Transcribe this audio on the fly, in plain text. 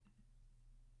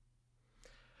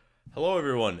Hello,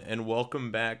 everyone, and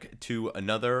welcome back to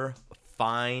another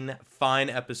fine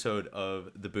episode of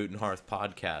the Boot and Hearth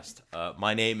podcast.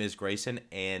 My name is Grayson,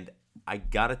 and I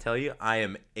gotta tell you, I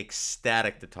am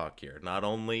ecstatic to talk here. Not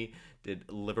only did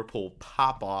Liverpool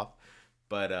pop off,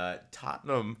 but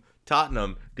Tottenham,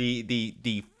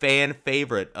 the fan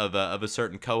favorite of a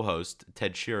certain co-host,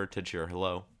 Ted Shearer. Ted Shearer,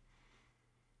 hello.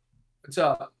 What's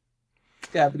up?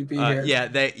 Happy to be here. Yeah,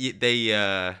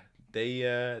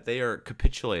 they are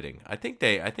capitulating. I think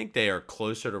they are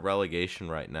closer to relegation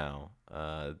right now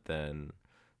than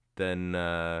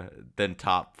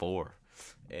top four.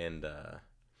 And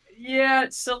Yeah,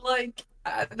 so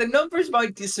the numbers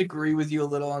might disagree with you a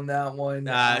little on that one.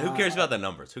 who cares about the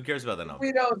numbers? Who cares about the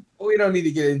numbers? We don't need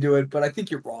to get into it, but I think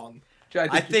you're wrong. I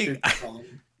I think you're think straight wrong.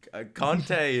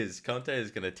 Conte is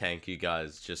gonna tank you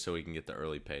guys just so he can get the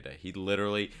early payday. He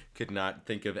literally could not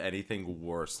think of anything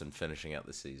worse than finishing out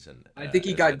the season. I think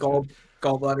he As got head coach.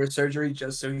 gallbladder surgery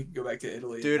just so he could go back to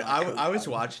Italy and Dude, not coach. I was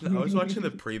watching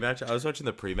the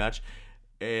pre-match.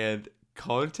 And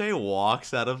Conte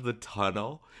walks out of the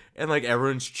tunnel, and like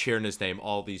everyone's cheering his name.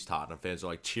 All these Tottenham fans are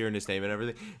like cheering his name and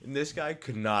everything. And this guy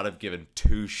could not have given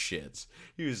two shits.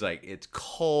 He was like, "It's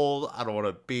cold. I don't want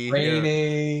to be here. Let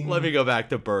me Raining. go back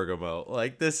to Bergamo.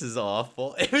 Like, this is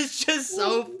awful." It was just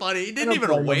so funny. He I didn't don't even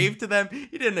blame wave him. to them.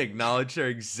 He didn't acknowledge their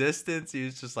existence. He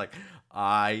was just like,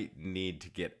 "I need to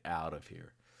get out of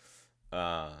here."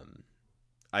 Um,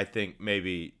 I think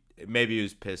maybe he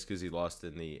was pissed because he lost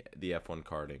in the F1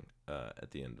 karting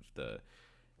at the end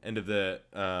of the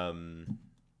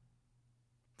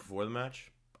before the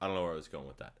match. I don't know where I was going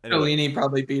with that. Anyway, Fellini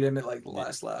probably beat him at like the y-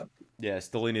 last lap. yeah,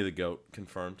 Stellini the goat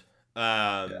confirmed.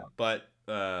 Yeah. But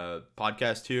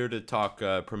podcast here to talk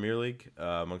Premier League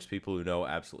amongst people who know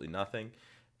absolutely nothing,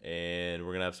 and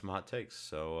we're gonna have some hot takes.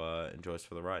 So enjoy us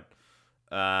for the ride.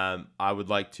 I would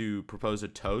like to propose a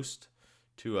toast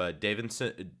to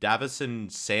Davison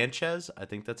Sanchez. I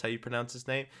think that's how you pronounce his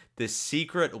name. The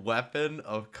secret weapon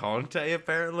of Conte,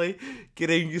 apparently,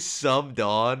 getting subbed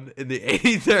on in the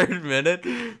 83rd minute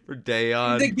for He's a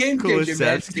Dejan game changer, man. He's a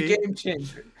Kulusevski. game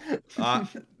changer. Uh,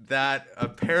 that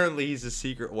apparently he's a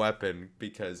secret weapon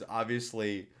because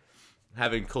obviously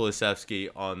having Kulusevski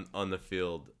on the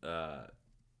field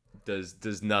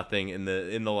does nothing in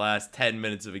the last 10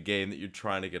 minutes of a game that you're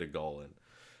trying to get a goal in.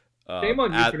 Shame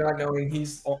on you for At not knowing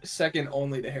he's second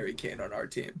only to Harry Kane on our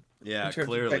team in Yeah, terms of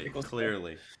clearly, technical skill.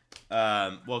 clearly.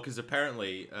 Well, because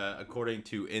apparently, according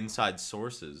to inside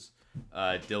sources,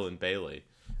 Dylan Bailey,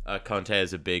 Conte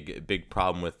has a big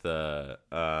problem with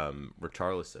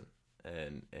Richarlison,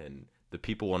 and the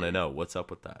people want to know what's up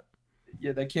with that.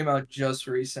 Yeah, that came out just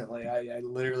recently. I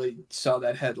literally saw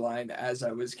that headline as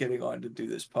I was getting on to do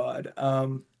this pod.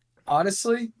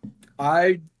 Honestly,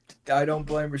 I I don't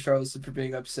blame Richarlison for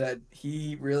being upset.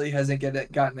 He really hasn't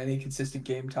gotten any consistent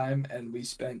game time, and we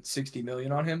spent 60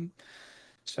 million on him.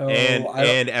 So And I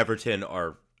don't. and Everton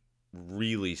are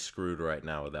really screwed right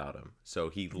now without him. So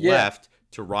he Yeah, left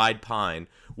to ride Pine,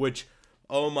 which,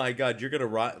 oh my God, you're gonna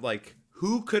ride like.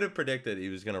 Who could have predicted he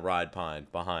was going to ride Pine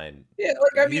behind yeah.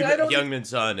 Like I mean, I don't. Youngman's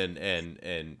son and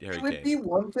It Harry would Kane? be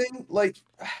one thing. Like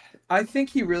I think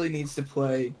he really needs to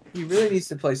play. He really needs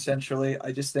to play centrally.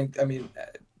 I just think. I mean,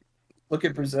 look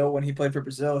at Brazil when he played for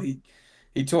Brazil. He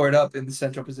tore it up in the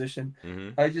central position. Hmm.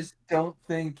 I just don't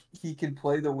think he can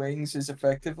play the wings as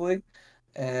effectively,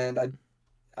 and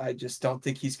I just don't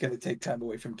think he's going to take time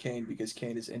away from Kane because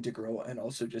Kane is integral and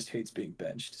also just hates being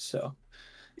benched. So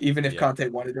even if Yeah. Conte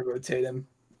wanted to rotate him,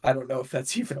 I don't know if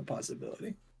that's even a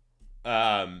possibility.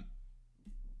 Um.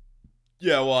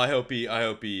 Yeah. Well, I hope he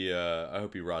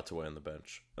rots away on the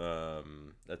bench.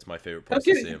 That's my favorite He'll place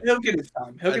to get see it. him. He'll get his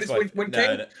time. He'll get That's his my when no,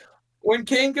 Kane no. when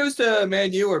Kane goes to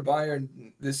Man U or Bayern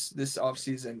this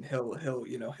offseason,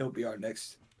 he'll be our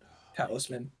next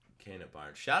talisman. Kane at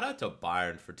Bayern. Shout out to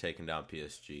Bayern for taking down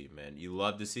PSG, man. You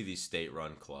love to see these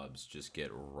state-run clubs just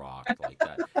get rocked like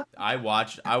that. I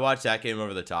watched that game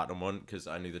over the Tottenham one because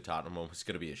I knew the Tottenham one was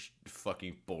gonna be a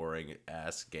fucking boring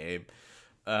ass game.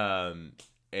 Um,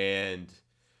 and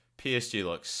PSG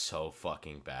looks so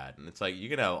fucking bad, and it's like you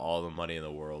can have all the money in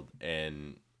the world,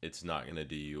 and it's not gonna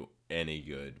do you any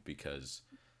good because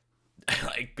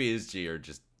like PSG are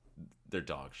just they're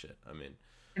dog shit. I mean,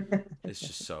 it's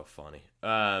just so funny.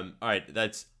 All right,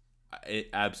 that's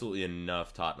absolutely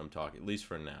enough Tottenham talk, at least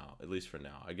for now. At least for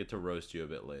now. I get to roast you a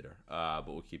bit later, but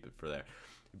we'll keep it for there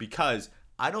because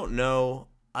I don't know.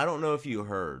 I don't know if you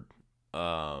heard.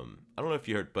 I don't know if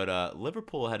you heard, but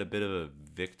Liverpool had a bit of a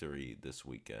victory this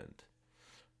weekend.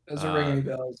 Doesn't ring any Um,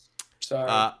 bells.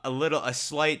 Sorry.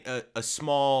 a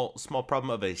small problem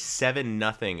of a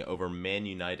 7-0 over Man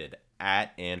United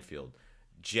at Anfield.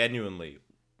 genuinely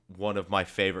one of my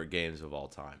favorite games of all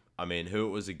time. I mean, who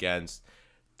it was against,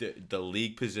 the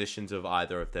league positions of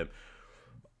either of them,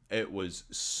 it was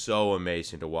so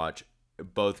amazing to watch.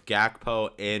 Both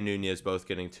Gakpo and Nunez both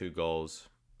getting 2 goals.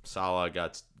 Salah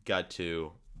got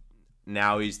 2.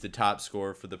 Now he's the top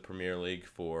scorer for the Premier League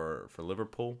for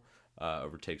Liverpool.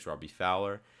 Overtakes Robbie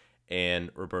Fowler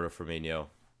and Roberto Firmino,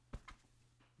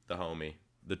 the homie,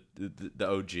 the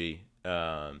OG,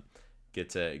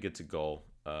 gets a goal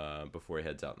before he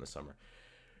heads out in the summer.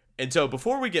 And so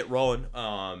before we get rolling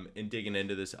and digging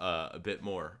into this a bit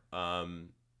more, I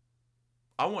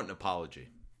want an apology.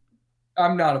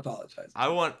 I'm not apologizing. I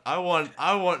want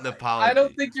an apology. I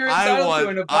don't think you're entitled to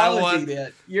an apology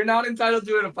yet. You're not entitled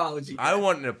to an apology yet. I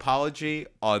want an apology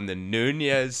on the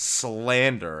Nunez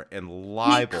slander and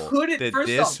libel that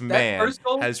this man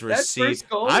has received.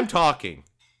 I'm talking.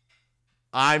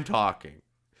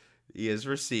 He has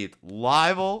received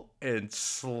libel and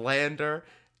slander,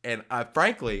 and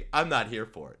frankly, I'm not here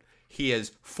for it. He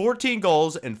has 14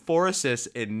 goals and 4 assists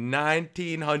in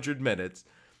 1,900 minutes.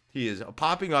 He is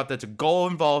popping up. That's a goal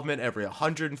involvement every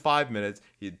 105 minutes.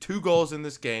 He had 2 goals in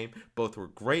this game. Both were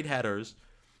great headers.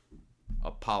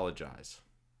 Apologize.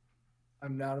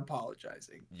 I'm not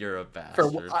apologizing. You're a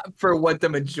bastard. For what the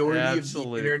majority of the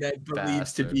internet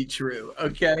believes to be true.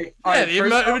 Okay?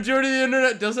 The majority of the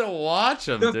internet doesn't watch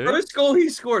him, dude. The first goal he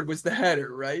scored was the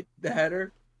header, right? The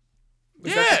header?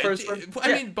 Was that the first one?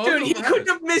 I mean, both dude, he couldn't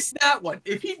have missed that one.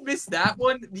 If he'd missed that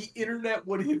one, the internet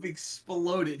would have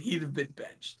exploded. He'd have been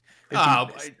benched. Oh,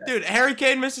 dude, Harry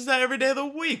Kane misses that every day of the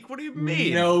week. What do you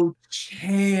mean? No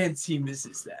chance he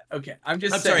misses that. Okay, I'm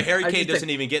saying, sorry, Harry Kane doesn't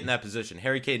even get in that position.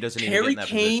 Harry Kane doesn't even get in that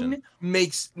position. Harry Kane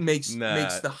makes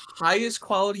the highest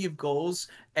quality of goals,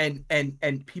 and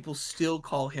people still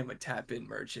call him a tap-in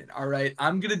merchant. All right,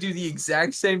 I'm gonna do the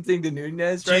exact same thing to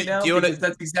Nunez now because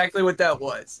that's exactly what that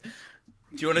was.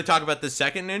 Do you want to talk about the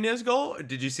second Nunez goal?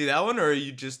 Did you see that one, or are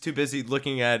you just too busy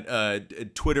looking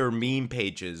at Twitter meme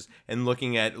pages and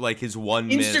looking at like his one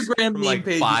miss from like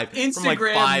five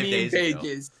days ago?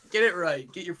 Get it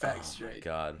right. Get your facts straight. Oh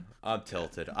my God, I'm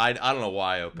tilted. I don't know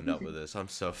why I opened up with this. I'm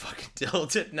so fucking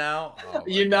tilted now. Oh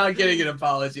You're not getting an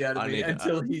apology out of me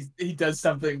until he does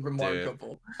something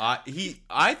remarkable. Dude,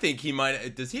 I think he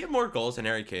might. Does he have more goals than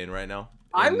Harry Kane right now?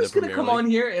 I was going to come on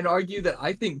here and argue that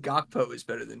I think Gakpo is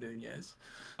better than Nunez.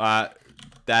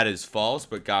 That is false,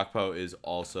 but Gakpo is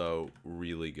also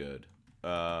really good.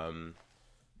 At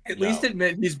least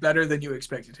admit he's better than you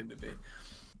expected him to be.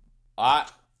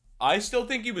 I still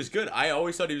think he was good. I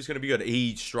always thought he was going to be good.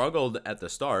 He struggled at the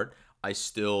start. I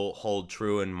still hold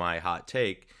true in my hot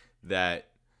take that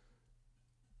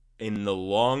in the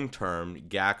long term,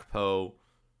 Gakpo,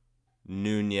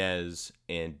 Nunez,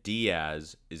 and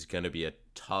Diaz is going to be a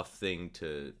tough thing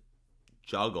to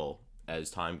juggle as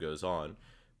time goes on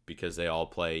because they all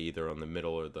play either on the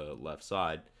middle or the left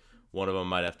side. One of them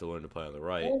might have to learn to play on the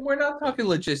right. Well, we're not talking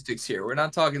logistics here. We're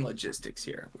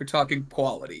talking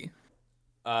quality.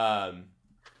 Oh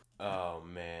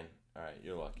man. All right,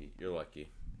 you're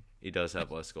lucky. He does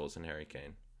have less goals than Harry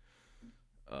Kane.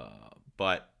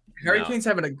 But Harry Kane's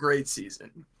having a great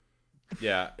season.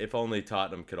 Yeah, if only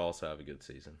Tottenham could also have a good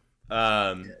season.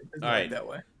 All right, that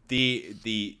way.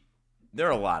 There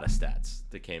are a lot of stats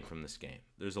that came from this game.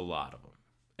 There's a lot of them,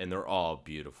 and they're all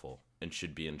beautiful and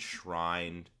should be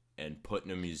enshrined and put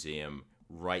in a museum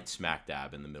right smack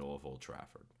dab in the middle of Old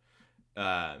Trafford.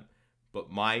 But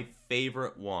my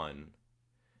favorite one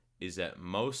is that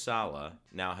Mo Salah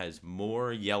now has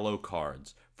more yellow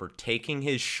cards for taking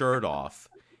his shirt off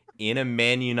in a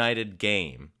Man United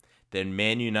game than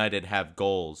Man United have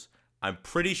goals. I'm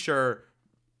pretty sure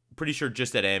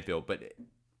just at Anfield, but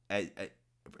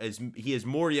as he has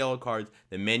more yellow cards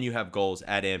than Man U have goals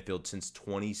at Anfield since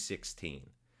 2016.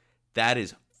 That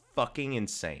is fucking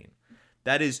insane.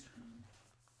 That is,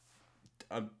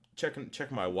 I'm checking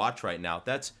my watch right now.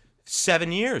 That's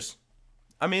 7 years.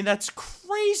 I mean, that's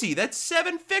crazy. That's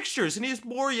 7 fixtures, and he has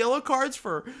more yellow cards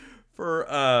for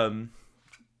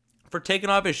taking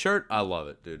off his shirt. I love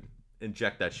it, dude.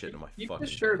 Inject that shit into my fucking. Keep the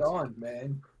shirt on,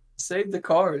 man. Save the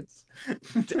cards.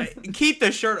 Keep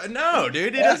the shirt. No,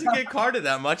 dude. He doesn't get carded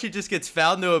that much. He just gets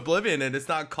fouled into oblivion, and it's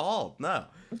not called. No.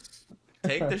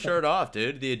 Take the shirt off,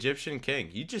 dude. The Egyptian king.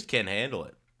 You just can't handle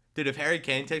it, dude. If Harry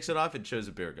Kane takes it off, it shows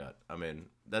a beer gut. I mean,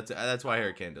 that's why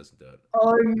Harry Kane doesn't do it.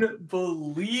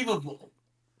 Unbelievable.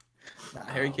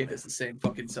 Harry Kane does the same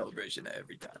fucking celebration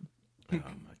every time. Oh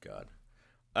my God.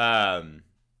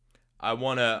 I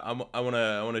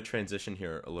wanna transition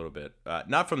here a little bit.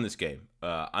 Not from this game.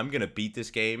 I'm gonna beat this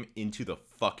game into the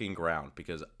fucking ground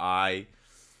because that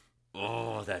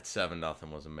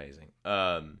 7-0 was amazing.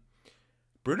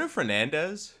 Bruno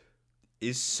Fernandez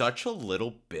is such a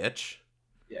little bitch.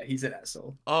 Yeah, he's an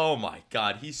asshole. Oh my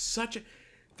god, he's such a.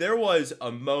 There was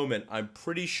a moment. I'm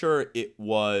pretty sure it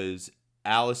was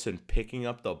Allison picking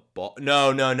up the ball.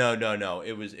 No.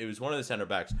 It was one of the center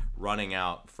backs running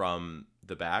out from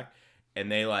the back,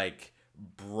 and they like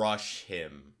brush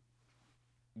him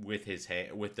with his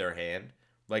hand, with their hand.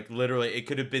 Like literally, it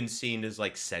could have been seen as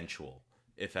like sensual,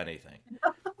 if anything.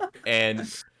 And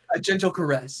A gentle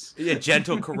caress. a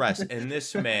gentle caress, and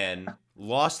this man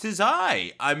lost his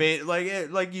eye. I mean,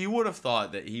 like you would have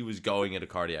thought that he was going into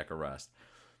cardiac arrest.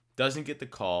 Doesn't get the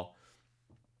call.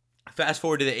 Fast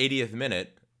forward to the 80th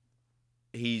minute,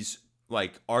 he's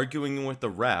like arguing with the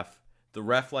ref. The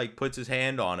ref like puts his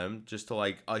hand on him just to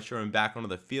like usher him back onto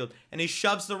the field, and he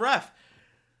shoves the ref.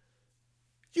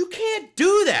 You can't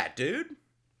do that, dude.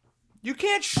 You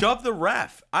can't shove the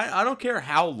ref. I don't care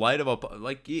how light of a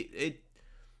like it.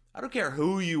 I don't care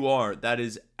who you are. That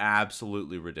is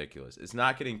absolutely ridiculous. It's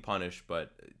not getting punished,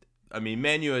 but I mean,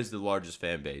 Man U is the largest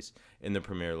fan base in the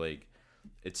Premier League.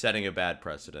 It's setting a bad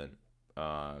precedent,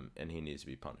 and he needs to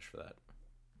be punished for that.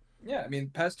 Yeah, I mean,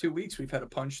 past 2 weeks we've had a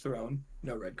punch thrown,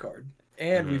 no red card,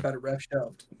 and we've had a ref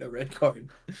shoved, no red card.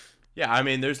 Yeah, I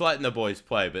mean, there's letting the boys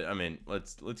play, but I mean,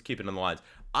 let's keep it in the lines.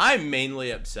 I'm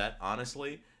mainly upset,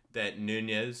 honestly, that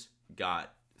Nunez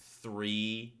got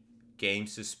 3-game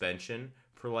suspension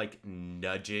for like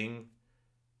nudging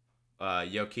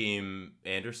Joachim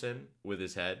Anderson with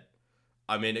his head.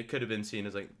 I mean, it could have been seen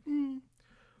as like,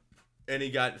 and he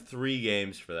got 3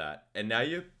 games for that. And now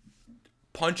you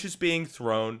punches being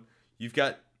thrown. You've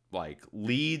got like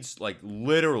Leeds, like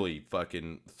literally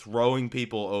fucking throwing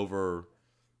people over,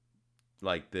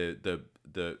 like the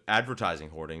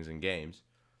advertising hoardings in games.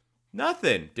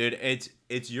 Nothing, dude.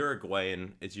 It's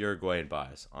Uruguayan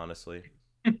bias, honestly.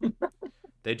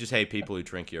 They just hate people who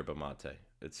drink yerba mate.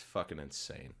 It's fucking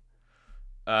insane.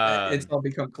 It's all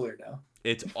become clear now.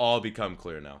 It's all become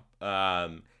clear now.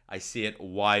 I see it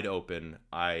wide open.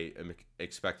 I am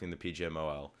expecting the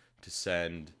PGMOL to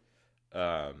send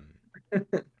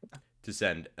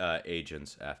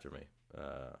agents after me.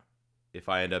 If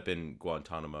I end up in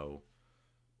Guantanamo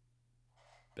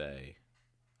Bay.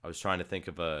 I was trying to think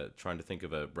of a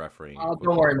refereeing. Oh,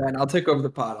 don't worry, man. I'll take over the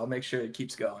pod. I'll make sure it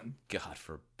keeps going. God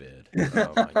forbid.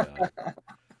 Oh my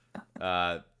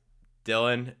god.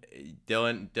 Dylan,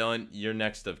 you're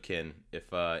next of kin.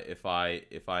 If I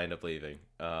end up leaving,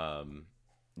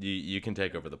 you can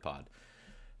take over the pod.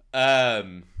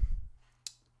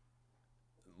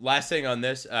 Last thing on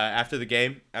this, after the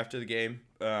game,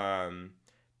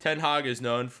 Ten Hag is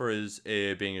known for his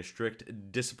being a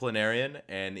strict disciplinarian,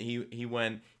 and he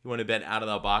went a bit out of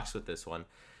the box with this one.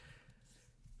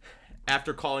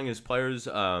 After calling his players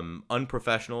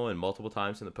unprofessional and multiple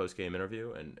times in the post-game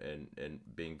interview and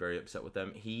being very upset with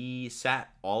them, he sat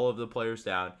all of the players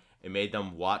down and made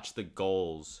them watch the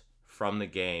goals from the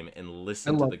game and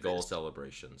listen to the goal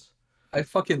celebrations. I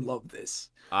fucking love this.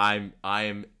 I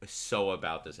am so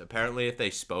about this. Apparently, if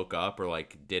they spoke up or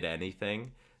like did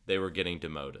anything, they were getting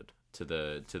demoted to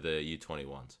the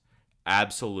U21s.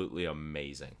 Absolutely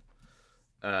amazing.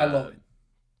 I love it.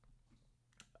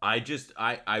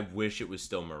 I wish it was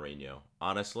still Mourinho.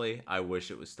 Honestly, I wish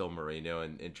it was still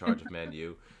Mourinho in charge of Man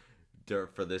U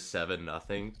for this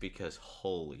 7-0, because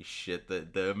holy shit,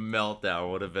 the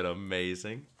meltdown would have been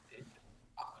amazing.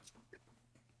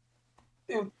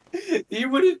 He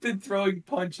would have been throwing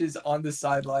punches on the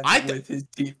sideline with his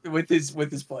team, with his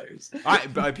players.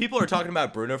 People are talking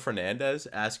about Bruno Fernandes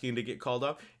asking to get called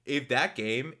up. If that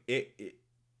game, it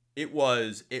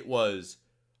was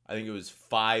I think it was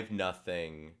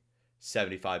 5-0,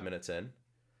 75 minutes in.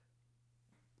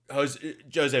 Jose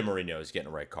Mourinho is getting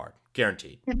a red card,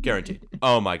 guaranteed.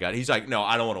 Oh my god, he's like, no,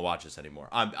 I don't want to watch this anymore.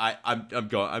 I'm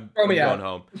going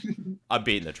home. I'm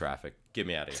beating the traffic. Get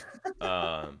me out of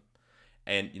here.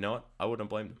 And you know what? I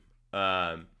wouldn't blame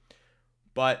them.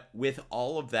 But with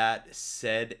all of that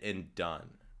said and done,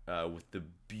 with the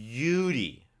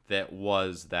beauty that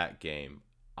was that game,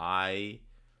 I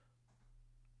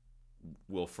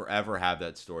will forever have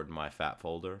that stored in my fat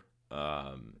folder.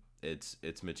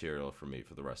 It's material for me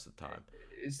for the rest of the time.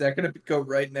 Is that going to go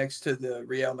right next to the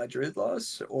Real Madrid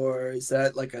loss, or is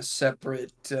that like a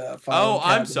separate?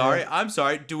 I'm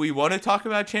sorry. Do we want to talk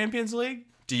about Champions League?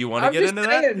 Do you want to get into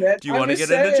that? Man. Do you want to get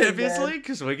into Champions League?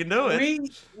 Because we can do it.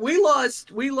 We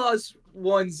lost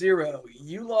 1-0.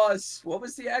 You lost. What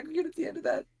was the aggregate at the end of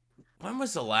that? When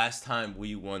was the last time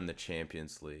we won the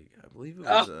Champions League? I believe it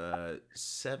was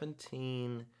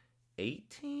 17-18.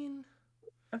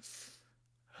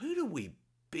 Who do we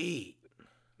beat?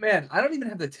 Man, I don't even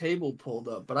have the table pulled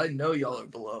up, but I know y'all are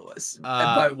below us.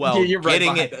 But Well, you're right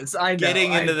behind us. I know.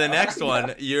 getting into the next I know.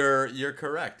 one, you're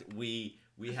correct. We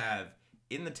have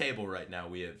in the table right now.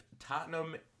 We have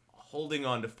Tottenham holding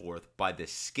on to fourth by the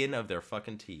skin of their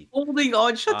fucking teeth. Holding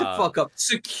on, shut the fuck up.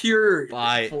 Secured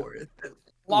by fourth. With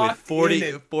Locked 40,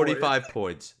 in 45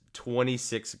 points,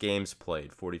 26 games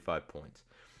played, 45 points.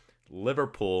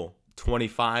 Liverpool,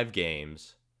 25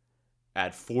 games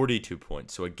at 42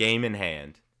 points, so a game in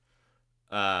hand.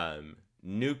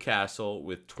 Newcastle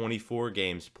with 24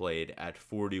 games played at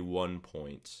 41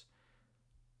 points.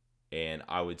 And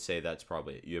I would say that's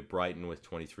probably it. You have Brighton with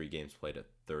 23 games played at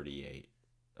 38.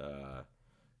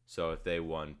 So if they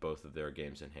won both of their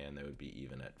games in hand, they would be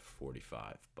even at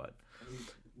 45. But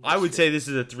I would say this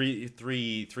is a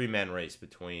three-man race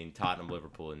between Tottenham,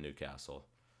 Liverpool, and Newcastle.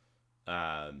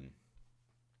 How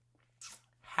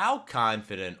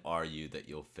confident are you that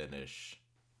you'll finish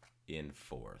in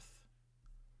fourth?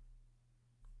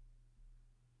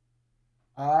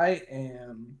 I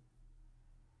am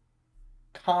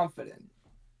confident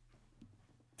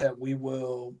that we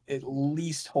will at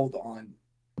least hold on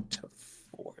to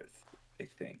fourth.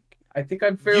 I think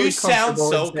I'm fairly. You sound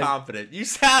so confident. You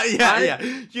sound yeah.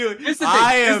 Here's the thing.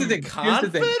 I here's am the thing.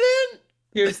 confident.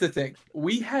 Here's the thing.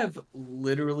 We have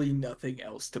literally nothing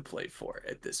else to play for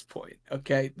at this point.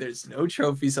 Okay, there's no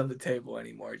trophies on the table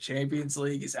anymore. Champions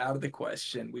League is out of the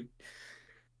question.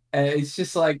 And it's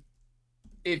just like,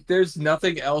 if there's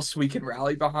nothing else we can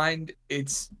rally behind,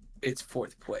 it's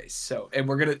fourth place. So, and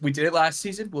we did it last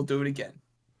season. We'll do it again.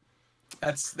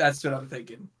 That's what I'm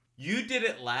thinking. You did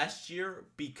it last year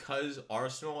because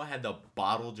Arsenal had the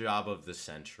bottle job of the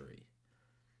century.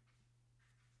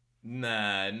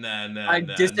 Nah. I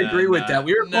disagree with that.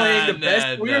 We were playing the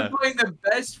best. We were playing the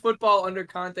best football under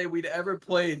Conte we'd ever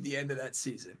played at the end of that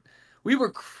season. We were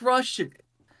crushing it.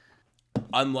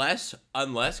 Unless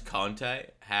Conte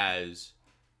has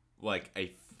like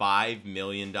a $5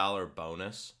 million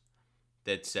bonus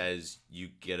that says you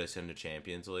get us into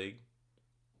Champions League,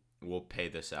 we'll pay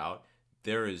this out.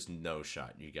 There is no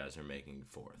shot you guys are making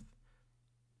fourth.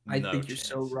 I think you're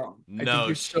so wrong.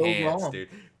 Dude.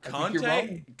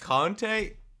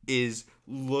 Conte is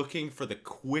looking for the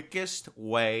quickest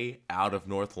way out of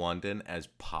North London as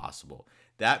possible.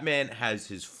 That man has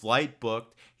his flight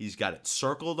booked. He's got it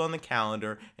circled on the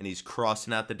calendar, and he's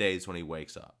crossing out the days when he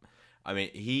wakes up. I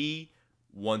mean, he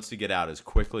wants to get out as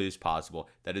quickly as possible.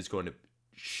 That is going to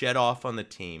shed off on the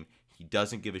team. He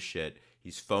doesn't give a shit.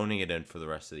 He's phoning it in for the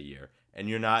rest of the year, and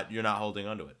you're not holding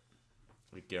onto it.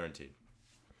 Guaranteed.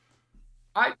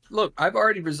 I've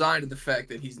already resigned to the fact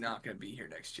that he's not going to be here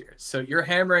next year. So you're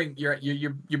hammering,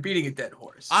 you're beating a dead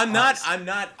horse. I'm not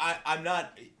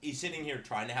sitting here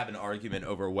trying to have an argument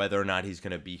over whether or not he's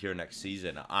going to be here next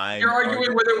season. You're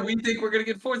arguing whether we think we're going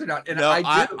to get fourth or not, and no,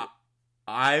 I do.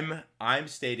 I'm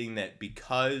stating that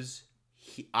because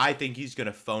I think he's going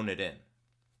to phone it in,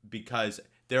 because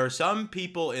there are some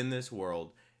people in this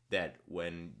world that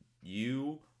when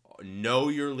you know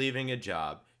you're leaving a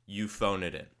job, you phone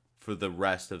it in for the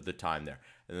rest of the time there.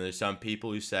 And then there's some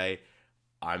people who say,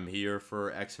 I'm here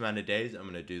for X amount of days. I'm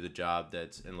going to do the job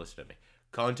that's enlisted in me.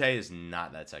 Conte is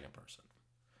not that second person.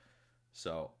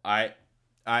 So I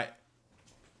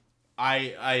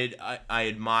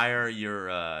admire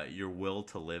your will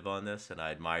to live on this, and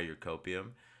I admire your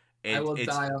copium. I will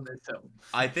die on this hill.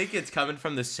 I think it's coming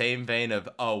from the same vein of,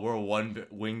 we're one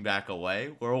wing back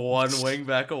away. We're one wing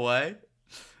back away.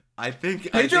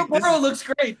 Pedro Porro looks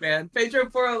great, man. Pedro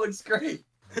Porro looks great.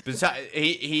 Besides,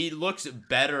 he looks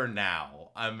better now.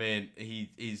 I mean,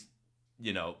 he's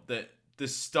the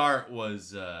start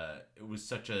was it was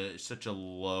such a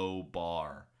low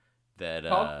bar that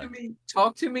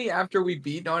talk to me after we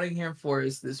beat Nottingham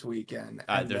Forest this weekend.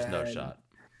 There's no shot.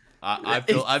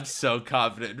 I'm so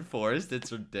confident in Forest.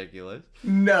 It's ridiculous.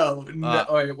 No.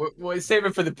 All right, we'll save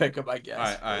it for the pickup, I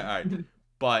guess. All right.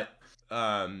 But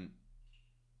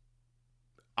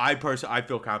I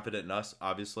feel confident in us,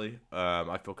 obviously.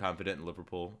 I feel confident in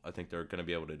Liverpool. I think they're going to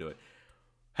be able to do it.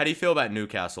 How do you feel about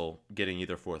Newcastle getting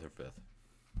either fourth or fifth?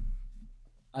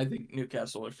 I think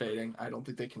Newcastle are fading. I don't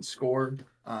think they can score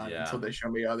until they show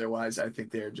me otherwise. I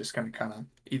think they're just going to kind of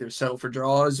either settle for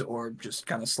draws or just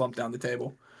kind of slump down the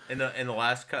table. In the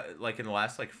last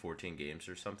 14 games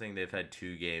or something, they've had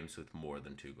 2 games with more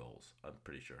than 2 goals. I'm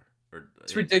pretty sure.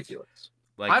 It's ridiculous.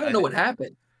 I don't know what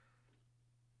happened.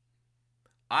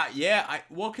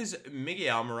 Because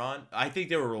Miguel Almiron, I think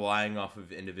they were relying off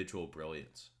of individual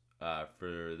brilliance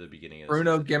for the beginning of the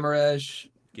Bruno season. Guimaraes,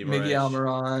 Miguel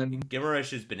Almiron.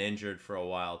 Guimaraes has been injured for a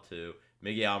while too.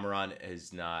 Miguel Almiron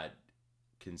has not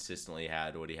consistently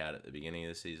had what he had at the beginning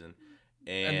of the season,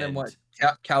 And then And what?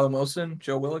 Callum Wilson,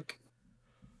 Joe Willock.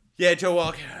 yeah, Joe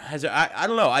Walker has. I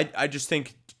don't know. I just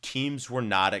think teams were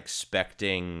not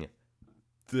expecting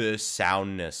the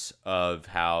soundness of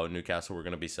how Newcastle were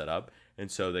going to be set up, and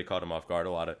so they caught him off guard.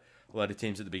 A lot of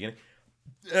teams at the beginning.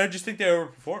 And I just think they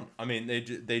overperformed. I mean,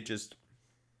 they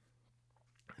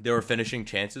were finishing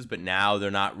chances, but now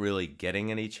they're not really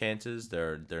getting any chances.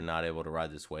 They're not able to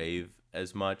ride this wave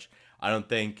as much. I don't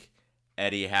think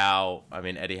Eddie Howe. I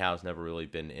mean, Eddie Howe's never really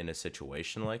been in a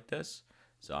situation like this,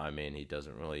 so I mean, he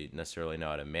doesn't really necessarily know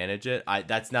how to manage it.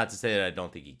 That's not to say that I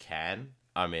don't think he can.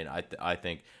 I mean, I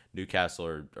think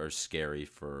Newcastle are scary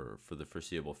for the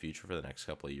foreseeable future for the next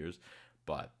couple of years,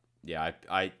 but yeah,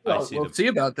 I Well, see we'll the see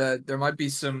about that. There might be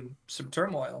some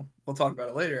turmoil. We'll talk about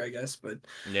it later, I guess, but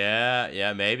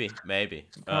yeah maybe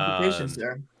some complications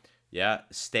there. yeah,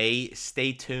 stay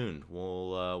tuned.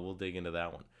 We'll dig into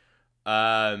that one.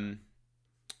 Um,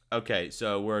 okay,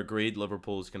 so we're agreed.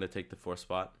 Liverpool is going to take the fourth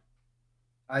spot.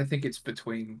 I think it's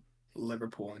between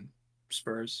Liverpool and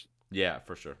Spurs. Yeah,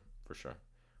 for sure.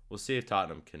 We'll see if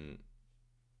Tottenham can.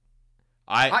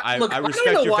 Look, I I don't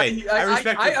respect know your why. faith. I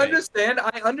respect I your faith. understand.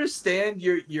 I understand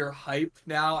your hype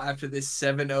now after this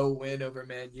 7-0 win over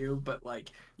Man U, but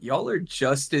like y'all are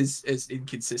just as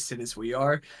inconsistent as we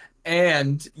are.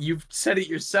 And you've said it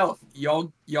yourself.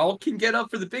 Y'all can get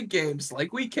up for the big games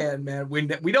like we can, man.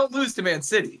 We don't lose to Man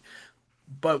City,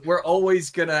 but we're always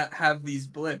gonna have these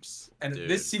blips. And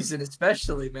this Dude. season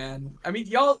especially, man. I mean,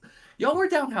 y'all were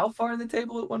down how far in the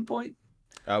table at one point?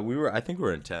 I think we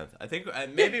were in 10th. I think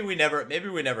maybe we never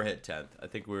hit 10th. I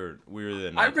think we were the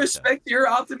I ninth or 10th. respect your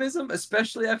optimism,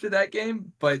 especially after that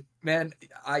game. But man,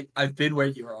 I've been where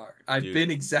you are. I've Dude.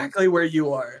 been exactly where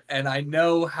you are, and I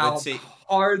know how Let's see.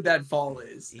 hard that fall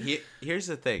is. Here's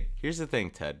the thing. Here's the thing,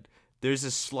 Ted. There's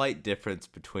a slight difference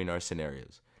between our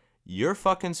scenarios. You're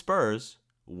fucking Spurs.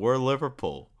 We're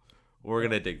Liverpool. We're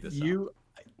gonna dig this out.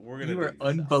 We're gonna You were dig this out.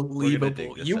 We're gonna unbelievable.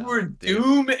 dig this You out, were dude.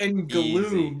 doom and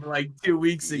gloom Easy. like 2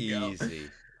 weeks ago. Easy.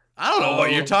 I don't know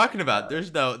what you're Oh, talking about.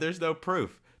 There's no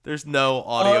proof. There's no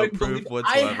audio proof unbelievable.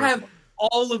 I whatsoever. have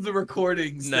all of the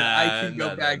recordings that I can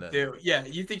go back Nah. to. Yeah,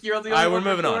 you think you're the All right, only we're one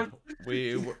moving on.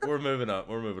 recording? We're moving on.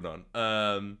 We're moving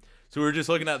on. So we were just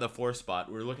looking at the fourth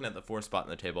spot. We're looking at the fourth spot in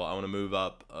the table. I want to move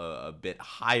up a bit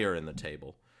higher in the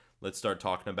table. Let's start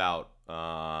talking about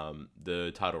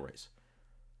the title race.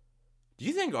 Do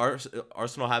you think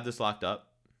Arsenal have this locked up?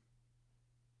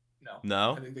 No.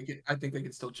 No. I think they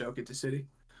can still choke it to City.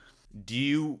 Do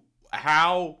you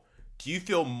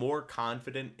feel more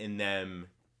confident in them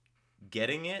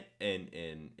getting it and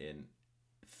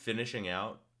finishing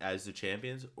out as the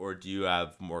champions, or do you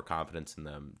have more confidence in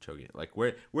them choking it? Like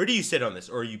where do you sit on this,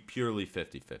 or are you purely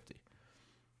 50-50?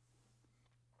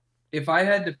 If I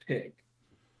had to pick,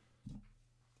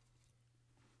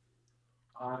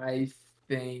 I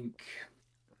think,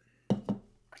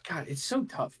 God, it's so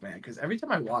tough, man, because every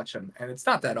time I watch them, and it's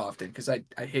not that often because I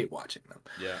hate watching them.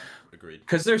 Yeah, agreed.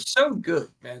 Because they're so good,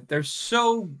 man. They're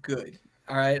so good.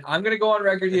 All right, I'm going to go on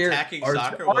record here. Attacking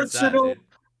soccer? What's that, dude?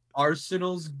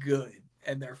 Arsenal's good,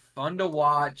 and they're fun to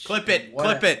watch. Clip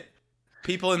it.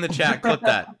 People in the chat, clip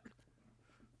that.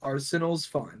 Arsenal's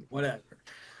fun, whatever.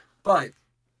 But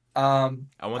I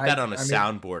want that on a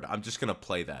soundboard. I'm just gonna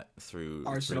play that through.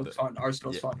 Arsenal's fun.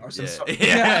 Arsenal's fun. Arsenal's fun.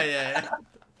 Yeah.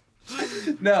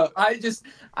 No, I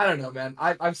don't know, man.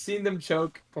 I've seen them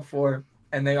choke before,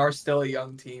 and they are still a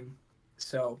young team,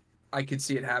 so I could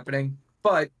see it happening.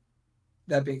 But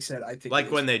that being said, I think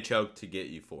like when they choked to get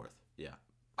you fourth. Yeah.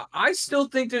 I still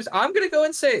think there's. I'm gonna go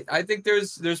and say it. I think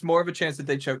there's more of a chance that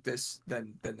they choke this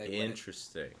than they win.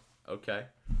 Interesting. Okay.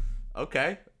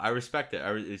 I respect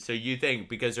it. So you think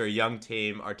because they're a young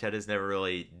team, Arteta's never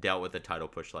really dealt with a title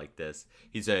push like this.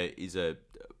 He's a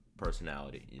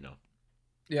personality, you know.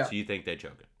 Yeah. So you think they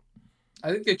choke it?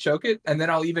 I think they choke it, and then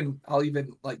I'll even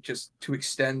like just to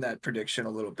extend that prediction a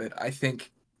little bit. I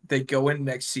think they go in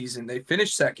next season. They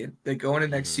finish second. They go into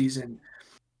next season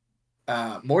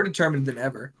more determined than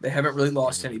ever. They haven't really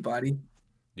lost anybody.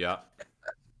 Yeah.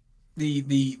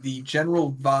 The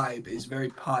general vibe is very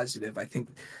positive. I think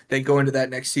they go into that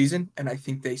next season, and I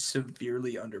think they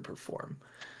severely underperform.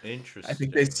 Interesting. I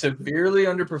think they severely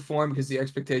underperform because the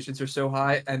expectations are so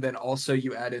high, and then also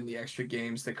you add in the extra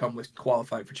games that come with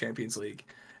qualifying for Champions League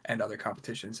and other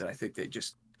competitions, and I think they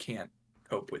just can't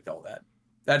cope with all that.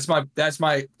 That's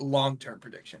my long-term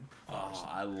prediction. Oh,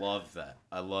 I love that.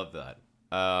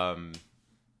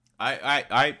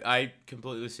 I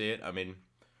completely see it. I mean,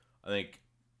 I think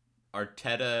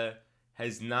Arteta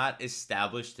has not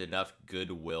established enough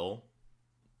goodwill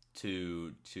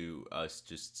to us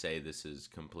just say this is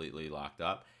completely locked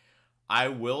up. I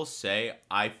will say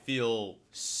I feel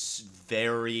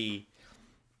very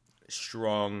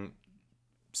strong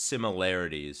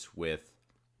similarities with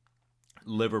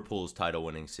Liverpool's title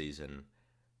winning season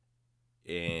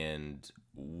and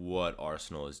what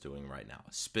Arsenal is doing right now.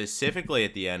 Specifically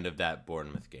at the end of that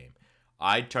Bournemouth game.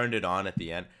 I turned it on at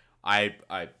the end. I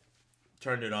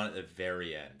turned it on at the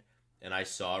very end, and I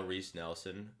saw Reece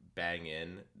Nelson bang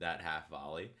in that half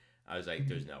volley. I was like,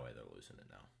 "There's no way they're losing it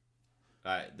now."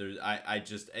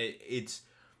 It's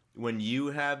when you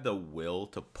have the will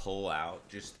to pull out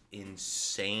just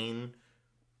insane,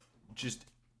 just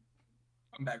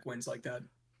Comeback wins like that.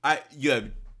 you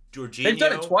have Jorginho. They've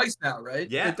done it twice now, right?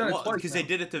 Yeah, They've done it well, twice because now. they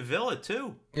did it to Villa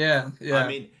too. Yeah, yeah. I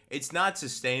mean, it's not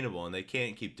sustainable, and they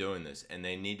can't keep doing this. And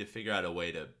they need to figure out a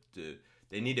way to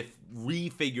they need to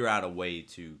refigure out a way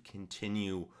to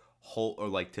continue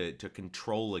to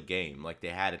control a game like they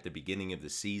had at the beginning of the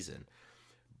season.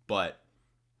 But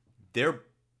their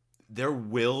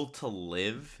will to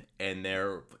live and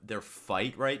their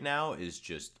fight right now is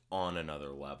just on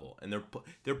another level, and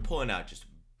they're pulling out just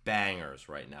bangers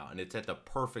right now, and it's at the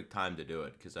perfect time to do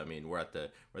it because I mean we're at the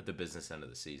business end of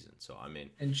the season, so I mean.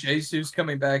 And Jesus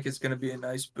coming back is going to be a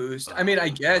nice boost. I Oh mean, I my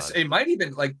guess God. it might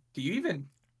even like. Do you even?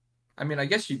 I mean, I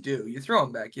guess you do. You throw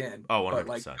him back in. Oh, But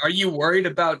like, 100%. are you worried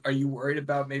about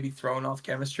maybe throwing off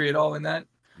chemistry at all in that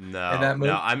No, move?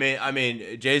 I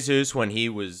mean, Jesus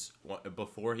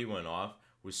before he went off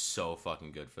was so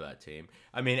fucking good for that team.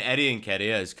 I mean, Eddie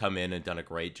Nketiah has come in and done a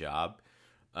great job,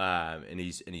 and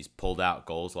he's pulled out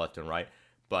goals left and right.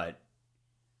 But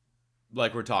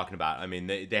like we're talking about, I mean,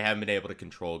 they haven't been able to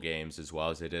control games as well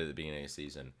as they did at the beginning of the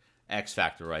season. X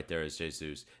factor right there is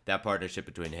Jesus. That partnership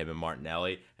between him and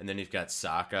Martinelli, and then you've got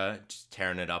Saka just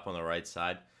tearing it up on the right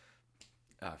side.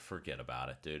 Forget about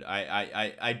it, dude.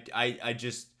 I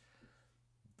just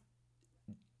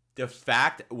the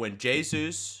fact when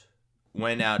Jesus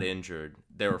went out injured,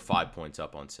 they were 5 points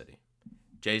up on City.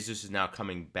 Jesus is now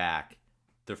coming back.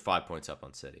 They're 5 points up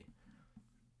on City.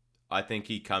 I think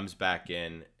he comes back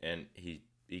in and he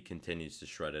continues to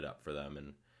shred it up for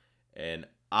them, and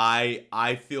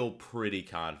I feel pretty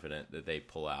confident that they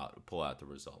pull out the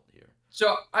result here.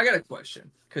 So I got a question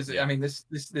because Yeah. I mean this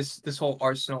whole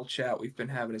Arsenal chat we've been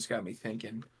having has got me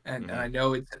thinking, and Mhm. I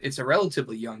know it's a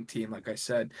relatively young team, like I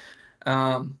said.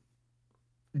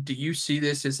 Do you see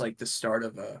this as like the start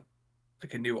of a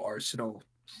new Arsenal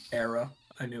era,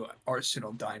 a new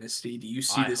Arsenal dynasty? Do you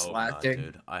see I this hope not, lasting?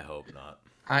 dude. I hope not.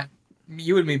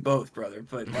 You and me both, brother.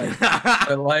 But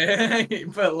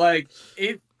like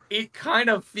it kind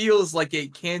of feels like a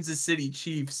Kansas City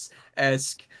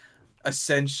Chiefs-esque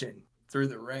ascension through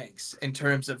the ranks in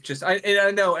terms of just I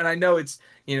know it's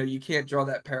you can't draw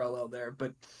that parallel there,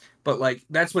 but like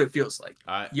that's what it feels like.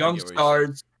 I Young get what you're saying.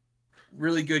 stars,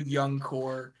 really good young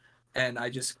core, and I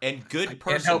And good can't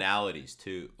help personalities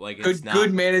too. Like it's good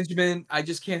not management. I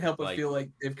just can't help but like feel like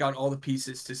they've got all the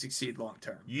pieces to succeed long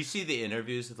term. you see the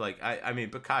interviews with I mean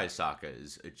Bukayo Saka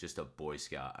is just a Boy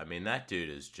Scout. I mean that dude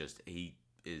is he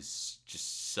is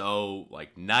just so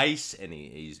like nice, and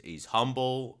he's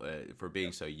humble for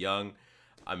being so young.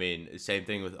 I mean same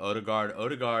thing with Odegaard.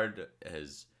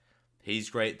 He's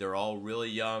great. They're all really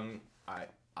young.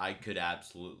 I could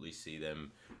absolutely see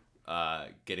them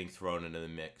getting thrown into the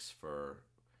mix for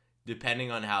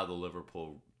depending on how the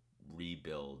Liverpool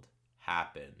rebuild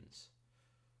happens.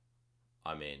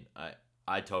 I mean,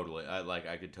 I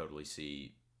could totally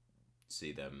see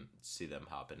them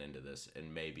hopping into this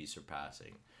and maybe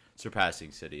surpassing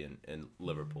City and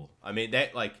Liverpool. I mean,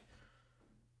 I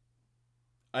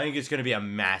think it's going to be a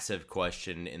massive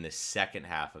question in the second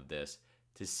half of this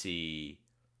to see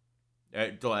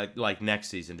like next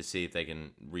season to see if they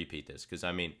can repeat this because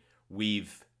I mean,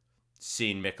 we've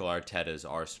seen Mikel Arteta's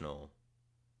Arsenal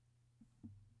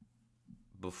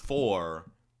before,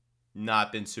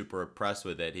 not been super impressed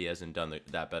with it. He hasn't done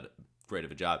that great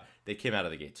of a job. They came out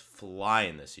of the gates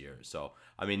flying this year. So,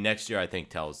 I mean, next year I think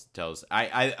tells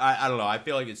I don't know. I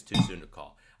feel like it's too soon to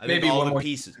call. I Maybe think all one the more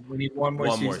pieces. season. We need one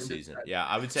more season. Yeah,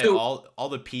 I would say So all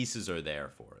the pieces are there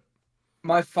for it.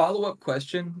 my follow-up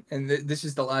question, and this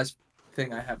is the last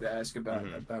thing I have to ask about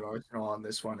Mhm. Arsenal on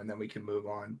this one, and then we can move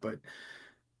on. But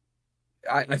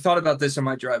I thought about this on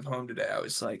my drive home today. I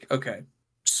was like, okay,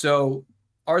 so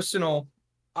Arsenal,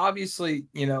 obviously,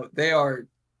 they're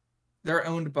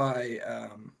owned by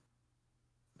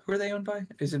who are they owned by?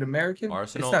 Is it American? It's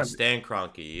Arsenal, not. Stan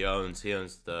Kroenke, he owns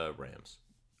the Rams.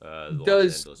 The Los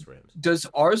Does Angeles Rams. does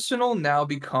Arsenal now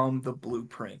become the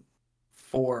blueprint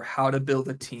for how to build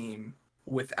a team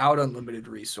without unlimited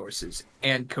resources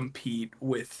and compete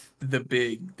with the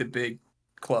big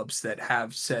clubs that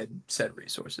have said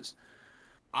resources?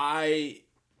 I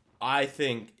I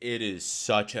think it is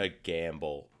such a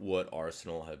gamble what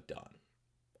Arsenal have done.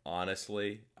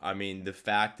 Honestly, I mean the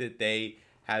fact that they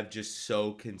have just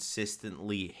so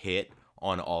consistently hit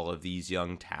on all of these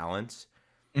young talents,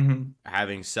 Hmm.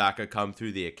 having Saka come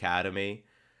through the academy.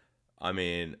 I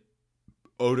mean,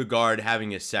 Odegaard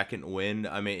having a second win.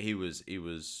 I mean, he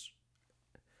was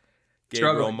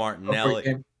Gabriel Struggling before he Martinelli.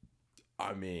 came.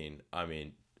 I mean,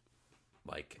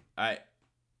 like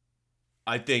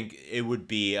I think it would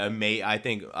be I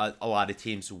think a lot of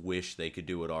teams wish they could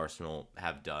do what Arsenal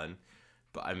have done,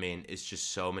 but I mean, it's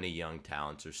just so many young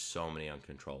talents. There's so many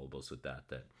uncontrollables with that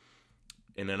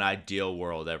in an ideal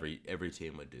world, every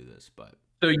team would do this. But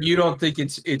So you don't think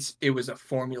it was a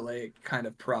formulaic kind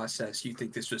of process? You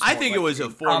think this was I more think it like was a a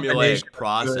combination formulaic of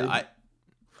process. good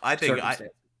I think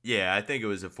circumstances? I think it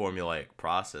was a formulaic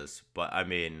process. But I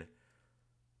mean,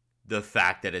 the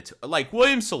fact that it's like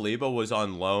William Saliba was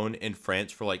on loan in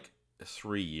France for like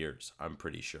 3 years, I'm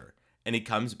pretty sure. And he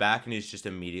comes back and he's just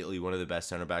immediately one of the best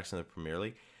center backs in the Premier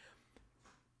League.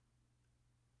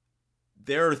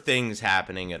 There are things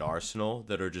happening at Arsenal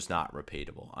that are just not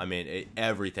repeatable. I mean,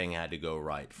 everything had to go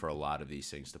right for a lot of these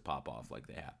things to pop off like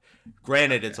they have.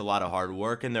 Granted, Okay. it's a lot of hard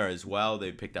work in there as well.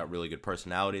 They picked out really good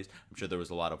personalities. I'm sure there was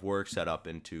a lot of work set up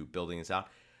into building this out.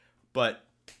 But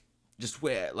just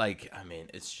where, like, I mean,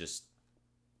 it's just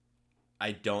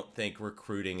I don't think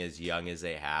recruiting as young as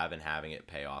they have and having it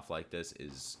pay off like this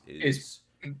Is is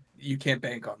you can't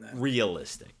bank on that.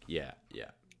 realistic. Yeah,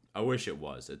 yeah. I wish it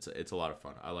was. It's a lot of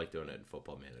fun. I like doing it in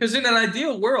Football Because Manager. in an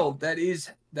ideal world, that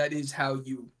is how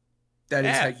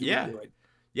Yeah, you would yeah, do it.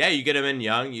 yeah. You get them in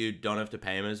young. You don't have to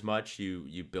pay them as much.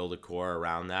 You build a core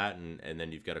around that, and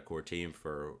then you've got a core team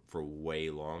for way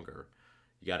longer.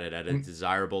 You got it at a Mm.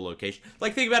 desirable location.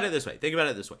 Like think about it this way. Think about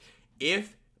it this way.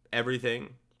 If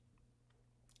everything,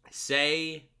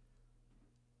 say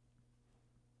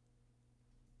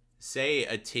say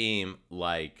a team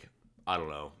like I don't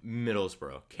know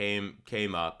Middlesbrough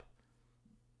came up,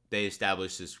 they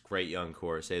established this great young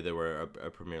core. Say they were a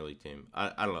Premier League team.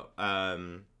 I don't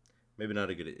know. Maybe not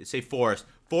a good. Say Forest.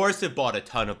 Forest have bought a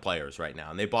ton of players right now,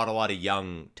 and they bought a lot of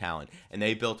young talent, and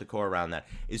they built a core around that.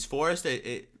 Is Forest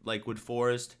like would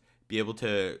Forest be able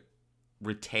to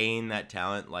retain that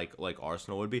talent like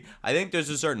Arsenal would be? I think there's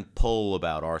a certain pull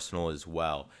about Arsenal as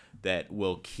well that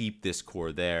will keep this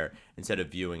core there instead of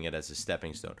viewing it as a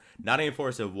stepping stone. Nottingham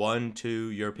Forest have won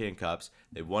 2 European Cups.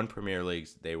 They won Premier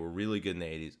Leagues. They were really good in the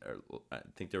 80s. Or I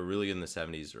think they were really good in the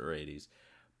 70s or 80s.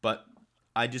 But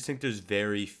I just think there's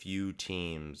very few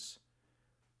teams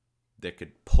that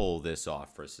could pull this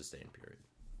off for a sustained period.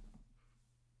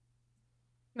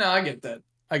 No, I get that.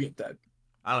 I get that.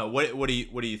 I don't know. What do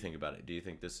you think about it? Do you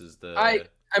think this is I the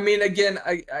I mean, again,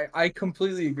 I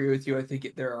completely agree with you. I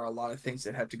think there are a lot of things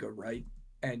that have to go right,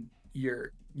 and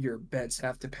your bets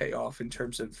have to pay off in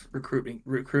terms of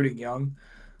recruiting young.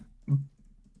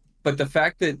 But the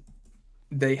fact that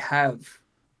they have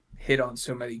hit on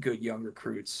so many good young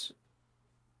recruits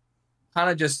kind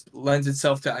of just lends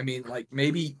itself to, I mean, like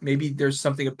maybe there's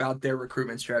something about their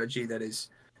recruitment strategy that is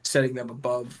setting them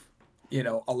above,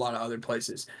 a lot of other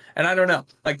places. And I don't know,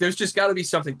 like there's just got to be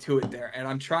something to it there. And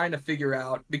I'm trying to figure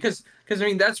out because I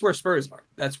mean that's where Spurs are.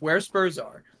 That's where Spurs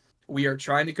are. We are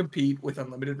trying to compete with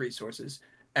unlimited resources,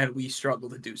 and we struggle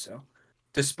to do so,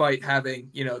 despite having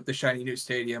the shiny new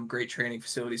stadium, great training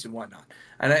facilities, and whatnot,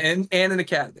 and an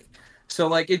academy. So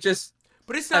like it just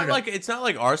But it's I don't not know.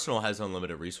 like Arsenal has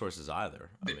unlimited resources either.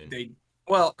 I mean, They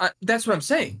well, that's what I'm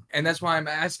saying, and that's why I'm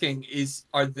asking: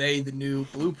 are they the new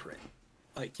blueprint?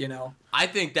 Like I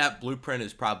think that blueprint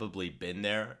has probably been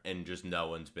there, and just no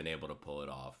one's been able to pull it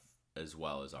off as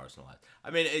well as Arsenal has.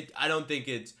 I mean, I don't think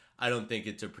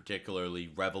it's a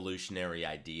particularly revolutionary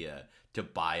idea to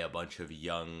buy a bunch of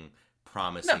young,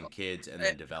 promising no, kids and I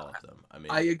then develop them. I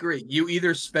I mean, agree. You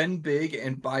either spend big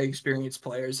and buy experienced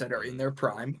players that are in mhm, their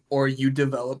prime, or you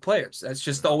develop players. That's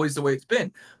just mhm, always the way it's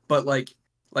been. But like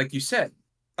you said,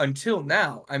 until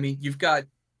now, I mean, you've got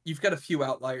a few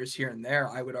outliers here and there.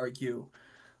 I would argue,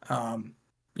 um,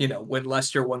 when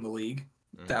Leicester won the league,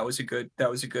 mhm, that was a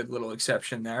good little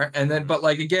exception there. And then, mhm. but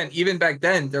like again, even back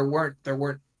then, there weren't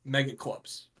mega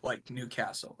clubs like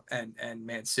Newcastle and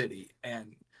Man City,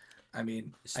 and I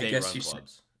mean, I guess State-run you say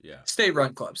clubs. Yeah.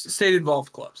 state-run clubs,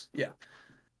 state-involved clubs. Yeah.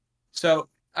 So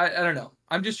I don't know.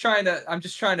 I'm just trying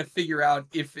to figure out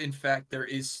if in fact there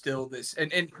is still this,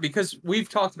 and because we've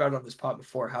talked about it on this pod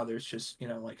before how there's just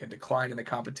like a decline in the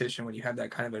competition when you have that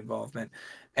kind of involvement,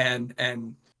 and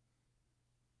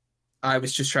I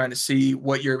was just trying to see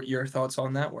what your thoughts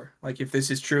on that were. Like if this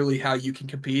is truly how you can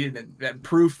compete, and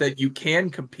proof that you can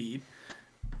compete,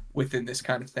 within this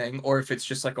kind of thing, or if it's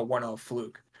just like a one-off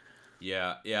fluke.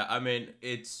 Yeah, yeah. I mean,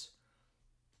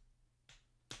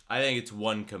 I think it's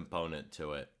one component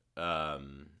to it.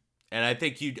 And I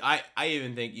think I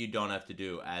even think you don't have to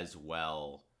do as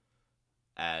well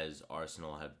as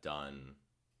Arsenal have done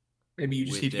Maybe you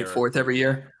just with need to get their fourth every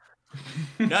recruiting. year.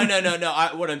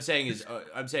 No. What I'm saying is,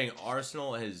 I'm saying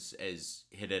Arsenal has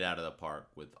hit it out of the park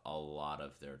with a lot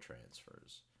of their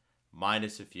transfers,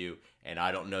 minus a few. And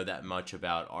I don't know that much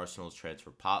about Arsenal's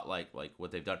transfer pot, like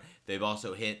what they've done. They've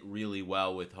also hit really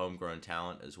well with homegrown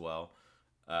talent as well.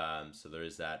 So there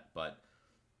is that, but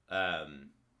I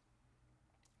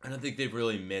don't think they've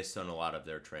really missed on a lot of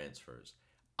their transfers.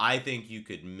 I think you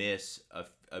could miss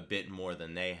a bit more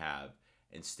than they have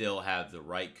and still have the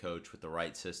right coach with the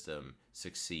right system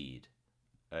succeed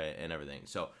and everything.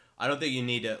 So I don't think you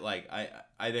need to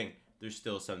I think there's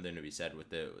still something to be said with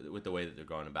the way that they're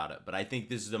going about it. But I think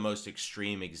this is the most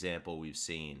extreme example we've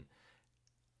seen,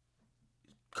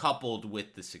 coupled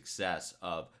with the success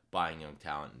of buying young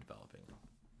talent and developing them.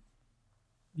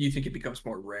 Do you think it becomes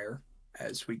more rare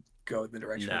as we go in the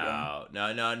direction we're going?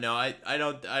 No.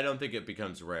 I don't think it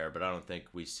becomes rare, but I don't think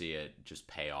we see it just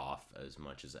pay off as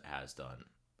much as it has done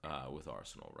with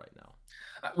Arsenal right now.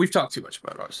 We've talked too much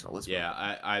about Arsenal. Yeah,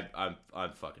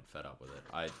 I'm fucking fed up with it.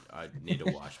 I need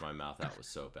to wash my mouth out with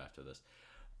soap after this.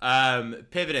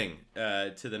 Pivoting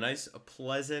to the nice,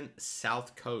 pleasant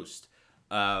South Coast.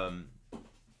 I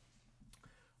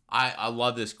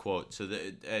love this quote. So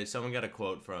someone got a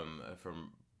quote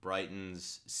from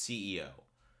Brighton's CEO.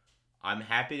 I'm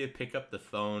happy to pick up the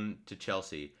phone to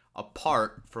Chelsea,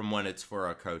 apart from when it's for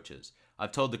our coaches.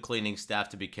 I've told the cleaning staff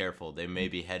to be careful. They may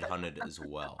be headhunted as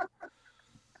well.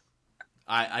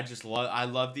 I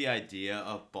love the idea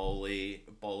of Bowley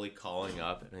calling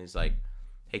up and he's like,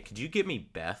 hey, could you give me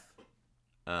Beth?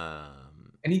 I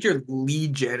need your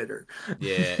lead janitor.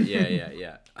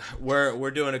 Yeah.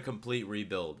 We're doing a complete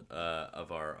rebuild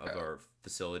of our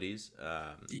facilities.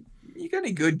 You got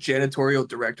any good janitorial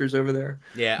directors over there?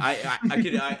 Yeah,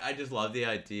 I just love the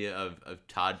idea of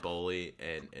Todd Bowley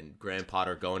and Graham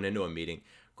Potter going into a meeting.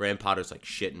 Graham Potter's like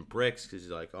shitting bricks because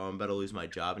he's like, oh, I'm about to lose my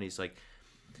job, and he's like,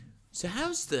 so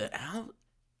how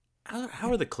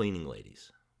are the cleaning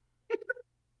ladies?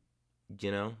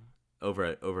 Over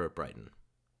at Brighton.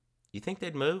 You think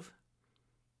they'd move?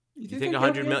 You think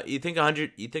 100 million? You think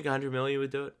 100 million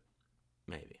would do it?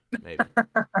 Maybe.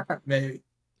 Maybe.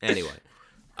 Anyway,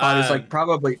 it's like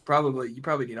probably you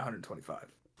probably need 125.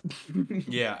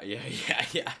 Yeah.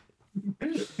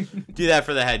 Do that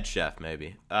for the head chef,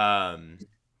 maybe. Graham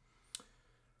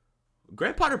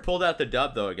Potter pulled out the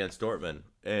dub though against Dortmund,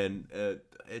 and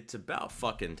it's about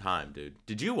fucking time, dude.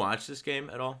 Did you watch this game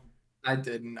at all? I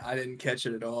didn't catch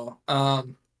it at all.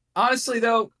 Honestly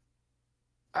though,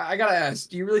 I gotta ask,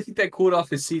 do you really think that cooled off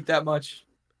his seat that much?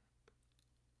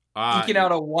 Eking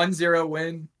out a 1-0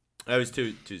 win. That was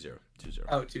 2-0. 2-0.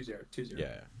 Oh, 2-0.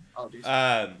 Yeah. Oh, geez.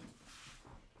 I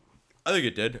think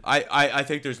it did. I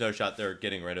think there's no shot they're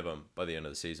getting rid of him by the end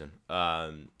of the season.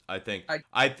 I think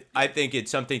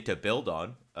it's something to build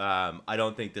on. I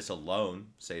don't think this alone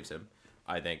saves him.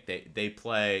 I think they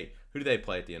play. Who do they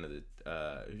play at the end of the?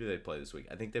 Who do they play this week?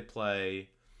 I think they play.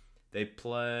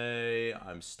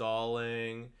 I'm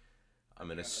stalling. I'm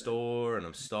in a store and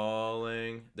I'm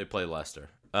stalling. They play Leicester.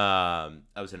 That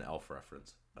was an Elf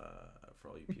reference for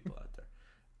all you people out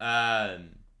there.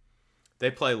 They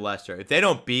play Leicester. If they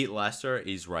don't beat Leicester,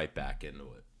 he's right back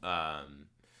into it.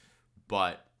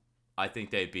 But I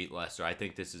think they beat Leicester. I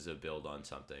think this is a build on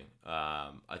something.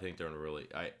 I think they're in a really.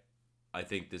 I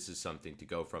think this is something to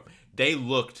go from. They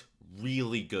looked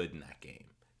really good in that game.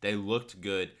 They looked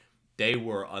good. They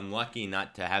were unlucky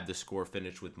not to have the score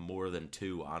finish with more than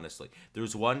 2, honestly. There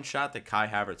was one shot that Kai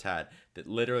Havertz had that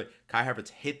literally Kai Havertz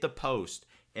hit the post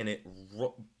and it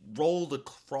rolled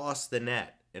across the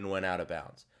net and went out of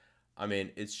bounds. I mean,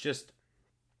 it's just...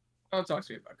 Don't talk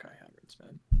to me about Kai Havertz,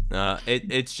 man.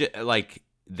 It's just like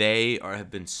they have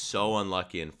been so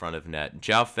unlucky in front of net.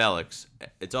 João Felix,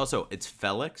 it's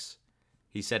Felix.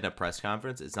 He said in a press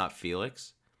conference, it's not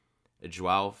Felix. It's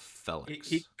João Felix.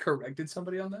 He corrected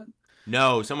somebody on that?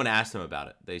 No, someone asked him about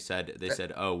it. They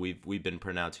said, "Oh, we've been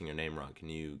pronouncing your name wrong. Can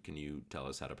you tell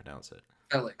us how to pronounce it?"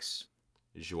 Felix.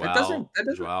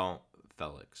 João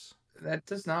Felix. That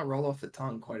does not roll off the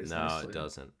tongue quite as nicely. No, it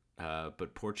doesn't.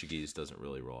 But Portuguese doesn't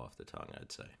really roll off the tongue,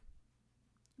 I'd say.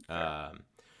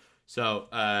 So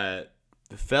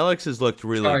Felix has looked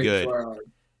really good. For our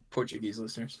Portuguese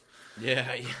listeners.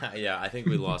 Yeah. I think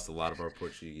we lost a lot of our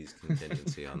Portuguese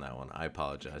contingency on that one. I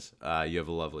apologize. You have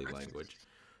a lovely language.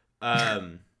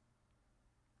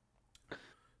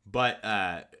 But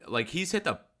like he's hit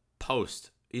the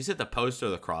post He's hit the post or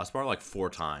the crossbar like 4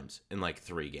 times in like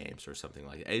 3 games or something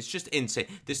like that. It's just insane.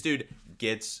 This dude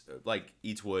gets like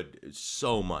eats wood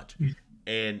so much,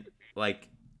 and like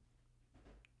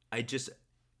I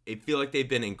feel like they've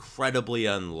been incredibly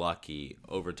unlucky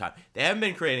over time. They haven't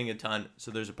been creating a ton,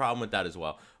 so there's a problem with that as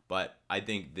well. But I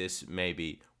think this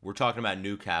maybe we're talking about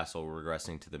Newcastle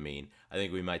regressing to the mean. I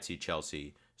think we might see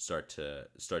Chelsea start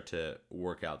to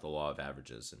work out the law of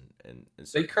averages and They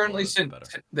start currently performing a bit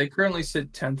sit better. they currently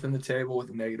sit 10th in the table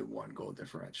with a -1 goal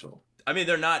differential. I mean,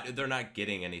 they're not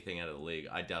getting anything out of the league.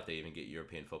 I doubt they even get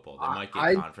European football. They I, might get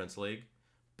I Conference League,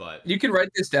 but You can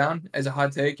write this down as a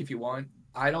hot take if you want.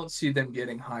 I don't see them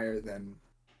getting higher than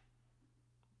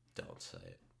don't say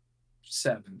it.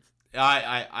 7th.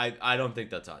 I don't think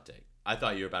that's a hot take. I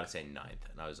thought you were about to say ninth,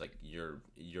 and I was like, you're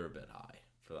a bit high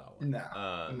for that one.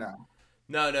 No,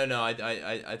 no. No.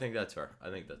 I think that's fair. I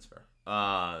think that's fair.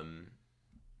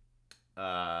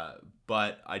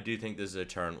 But I do think this is a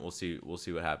turn. We'll see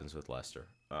what happens with Leicester.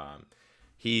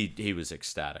 He was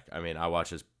ecstatic. I mean, I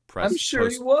watched his I'm sure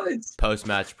he was.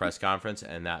 post-match press conference,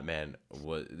 and that man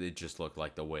it just looked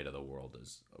like the weight of the world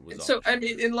was So on I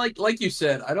his mean, and like you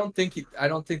said, I don't think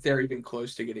they're even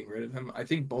close to getting rid of him. I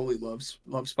think Bowley loves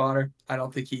Potter. I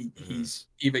don't think he's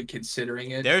even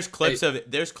considering it. There's clips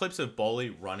of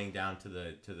Bowley running down to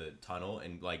the tunnel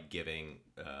and like giving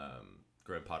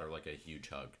Graham Potter like a huge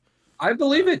hug. I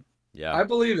believe it. Yeah, I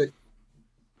believe it.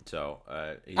 So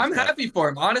I'm happy for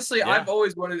him. Honestly, Yeah.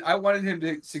 I wanted him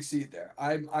to succeed there.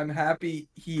 I'm happy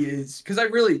he is, because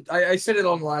I said it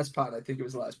on the last pod. I think it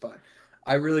was the last pod.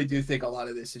 I really do think a lot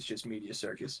of this is just media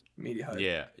circus, media hype.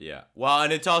 Yeah. Well,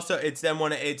 and it's them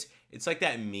when it's like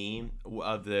that meme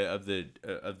of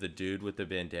the dude with the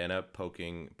bandana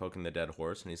poking the dead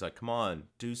horse, and he's like, "Come on,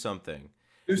 do something."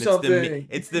 Do And something.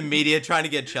 It's the media trying to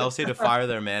get Chelsea to fire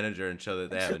their manager and show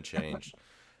that they haven't changed.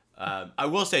 I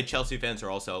will say Chelsea fans are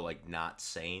also like not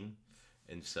sane,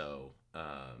 and so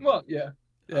Well, yeah.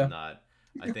 I'm not.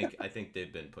 I think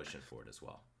they've been pushing for it as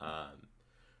well.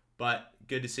 But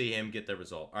good to see him get the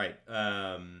result. All right.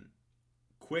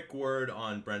 Quick word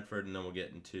on Brentford, and then we'll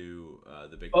get into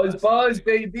the big Buzz,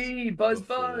 baby, buzz.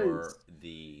 before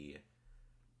the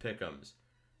pick'ems.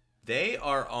 They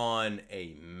are on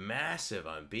a massive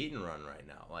unbeaten run right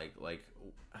now. Like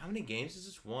how many games is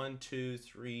this? 1, 2,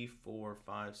 3, 4,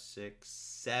 5, 6,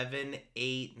 7,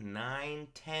 8, 9,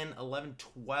 10, 11,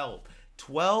 12.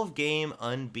 12-game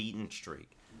unbeaten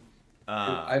streak.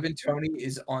 Ivan Toney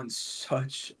is on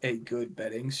such a good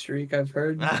betting streak, I've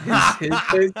heard.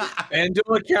 His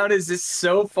FanDuel account is just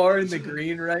so far in the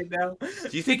green right now.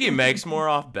 Do you think he makes more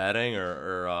off betting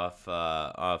or off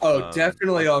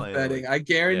Definitely off playing betting. the I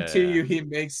guarantee Yeah. you he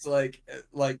makes like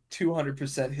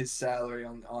 200% his salary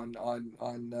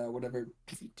on whatever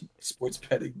sports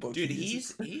betting book. Dude, he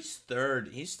is. he's third.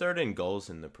 He's third in goals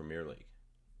in the Premier League.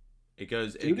 It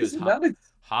goes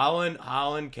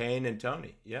Holland, Kane, and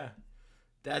Tony. Yeah.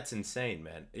 That's insane,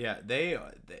 man. Yeah,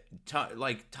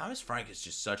 like Thomas Frank is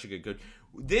just such a good.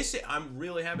 This I'm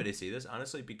really happy to see this,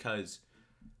 honestly, because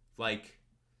like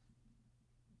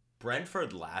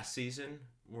Brentford last season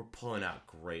were pulling out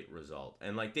great results,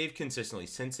 and like they've consistently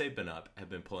since they've been up have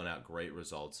been pulling out great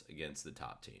results against the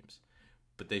top teams,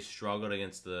 but they struggled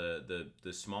against the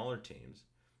smaller teams,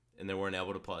 and they weren't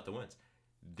able to pull out the wins.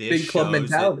 Big club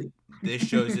mentality. This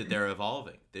shows that they're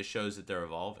evolving.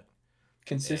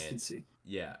 Consistency.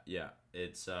 Yeah.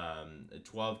 It's a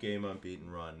 12-game unbeaten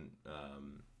run.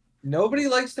 Nobody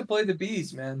likes to play the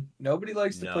bees, man. Nobody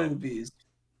likes to play the bees.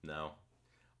 No.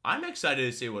 I'm excited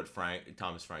to see what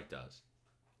Thomas Frank does.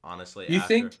 Honestly, you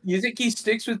think he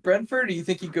sticks with Brentford, or do you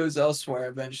think he goes elsewhere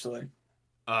eventually?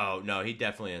 Oh no, he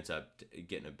definitely ends up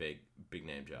getting a big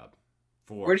name job.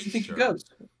 Where do you think he goes?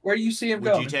 Where do you see him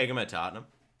going? Would you take him at Tottenham?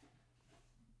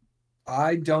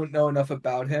 I don't know enough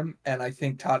about him, and I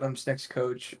think Tottenham's next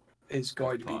coach is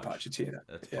going to be Pochettino.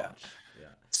 That's yeah. Poch. Yeah.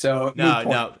 So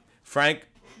no, Frank.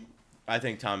 I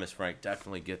think Thomas Frank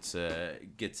definitely gets a.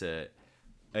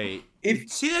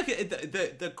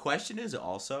 The question is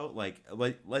also like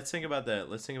let's think about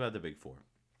the big four.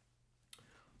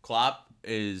 Klopp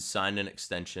is signed an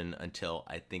extension until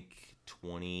I think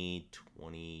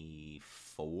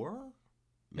 2024,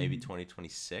 maybe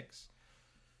 2026.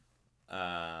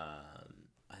 I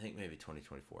think maybe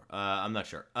 2024. I'm not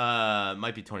sure.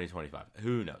 Might be 2025.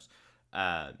 Who knows?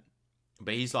 But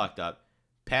he's locked up.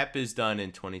 Pep is done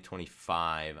in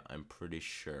 2025. I'm pretty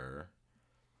sure.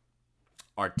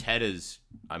 Arteta's,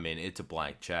 I mean, it's a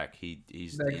blank check.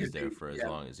 He's there for as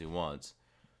long as he wants.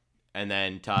 And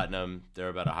then Tottenham, they're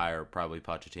about to hire probably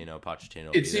Pochettino.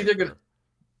 It's either gonna.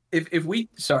 If we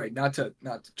not to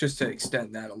just to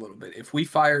extend that a little bit. If we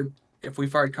fire if we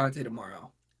fired Conte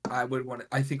tomorrow, I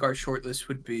think our short list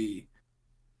would be,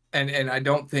 and I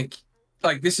don't think,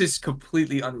 like, this is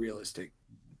completely unrealistic,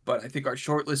 but I think our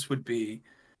short list would be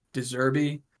De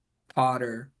Zerbi,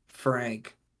 Potter,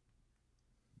 Frank,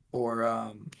 or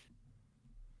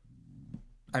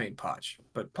I mean Poch,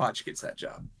 but Poch gets that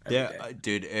job every day.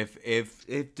 Dude, if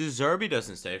De Zerbi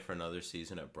doesn't stay for another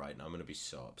season at Brighton, I'm gonna be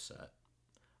so upset.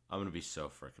 I'm gonna be so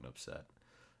freaking upset.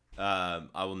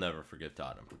 I will never forgive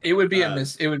Tottenham. It would be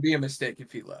it would be a mistake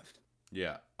if he left.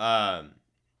 Yeah. But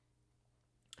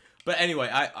anyway,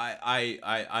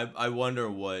 I wonder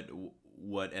what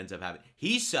ends up happening.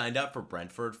 He signed up for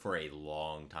Brentford for a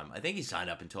long time. I think he signed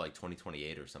up until like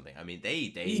 2028 or something. I mean,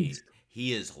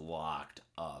 he is locked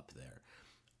up there.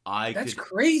 That's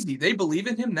crazy. They believe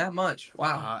in him that much.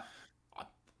 Wow.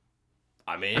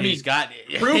 I mean, he's bagging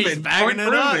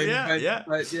it up. Yeah.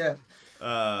 But yeah.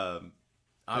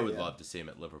 I would love to see him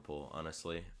at Liverpool,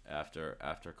 honestly. After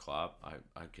Klopp,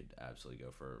 I could absolutely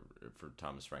go for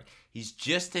Thomas Frank. He's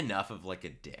just enough of like a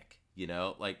dick, you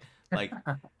know, like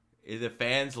the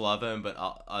fans love him, but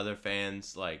other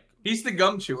fans like. He's the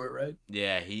gum chewer, right?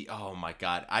 Yeah, oh my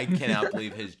god, I cannot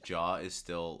believe his jaw is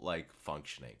still like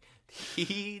functioning.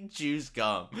 He chews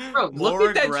gum. Bro, look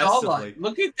at that jawline.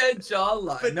 Look at that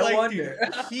jawline. But no wonder.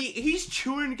 Dude, he's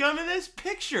chewing gum in this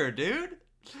picture, dude.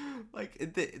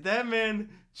 Like that man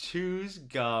chews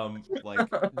gum like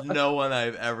no one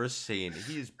I've ever seen.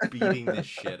 He is beating the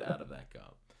shit out of that gum.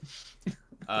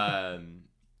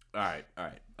 All right.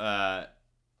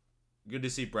 Good to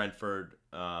see Brentford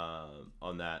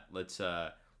on that. Let's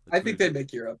I think they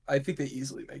make Europe. I think they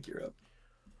easily make Europe.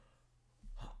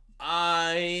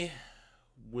 I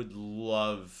would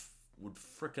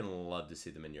freaking love to see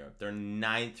them in Europe. They're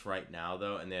 9th right now,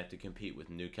 though, and they have to compete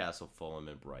with Newcastle, Fulham,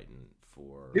 and Brighton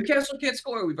for. Newcastle can't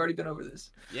score. We've already been over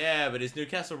this. Yeah, but is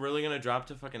Newcastle really gonna drop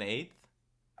to fucking 8th?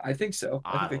 I think so.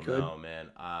 I think they could. No, man.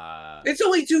 It's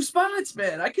only 2 spots,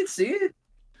 man. I can see it.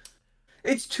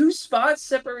 It's 2 spots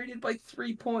separated by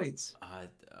 3 points. I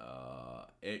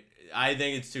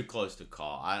think it's too close to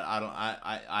call.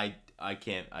 I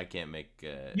can't make.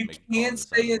 You can't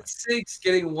stay at 6,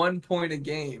 getting 1 point a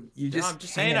game. I'm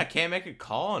just saying I can't make a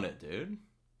call on it, dude.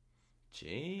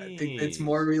 Jeez. I think it's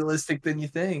more realistic than you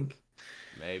think.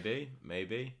 Maybe.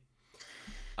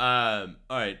 All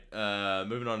right.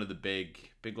 Moving on to the big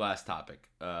last topic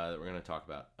that we're gonna talk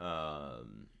about.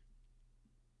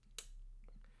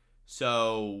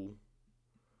 So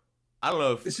I don't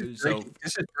know if this is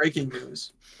breaking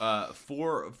news.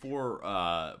 For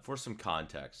some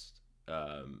context,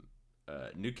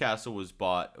 Newcastle was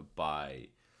bought by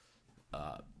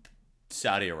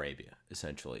Saudi Arabia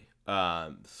essentially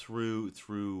through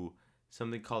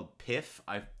something called PIF.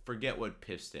 I forget what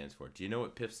PIF stands for. Do you know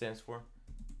what PIF stands for?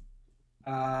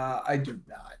 I do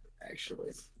not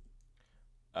actually.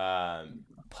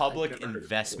 Public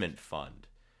Investment Fund.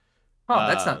 Oh,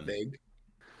 that's not big.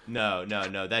 No.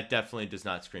 That definitely does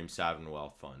not scream Sovereign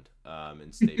Wealth Fund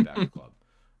and State Backed Club.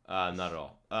 Not at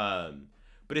all.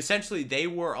 But essentially, they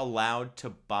were allowed to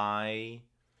buy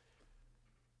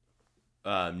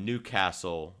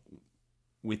Newcastle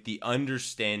with the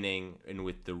understanding and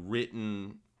with the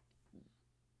written.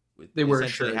 They were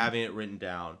essentially having it written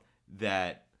down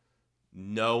that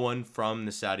no one from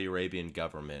the Saudi Arabian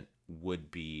government would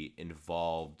be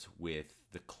involved with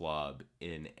the club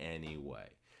in any way.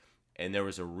 And there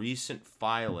was a recent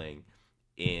filing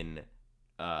in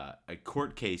a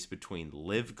court case between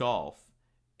Live Golf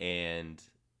and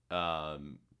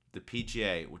the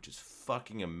PGA, which is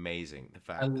fucking amazing. The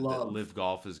fact that Live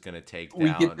Golf is going to take down.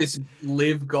 We get this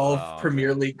Live Golf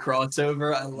Premier League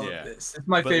crossover. I love this. It's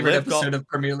my favorite episode of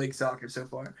Premier League soccer so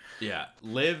far. Yeah,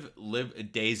 Live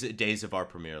days of our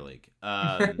Premier League.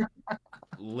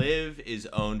 Live is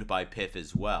owned by PIF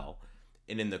as well,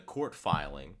 and in the court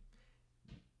filing,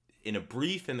 in a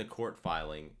brief in the court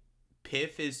filing,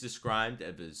 PIF is described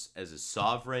as a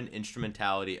sovereign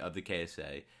instrumentality of the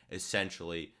KSA,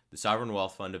 essentially the sovereign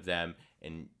wealth fund of them,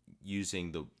 and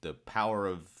using the power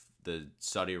of the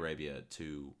Saudi Arabia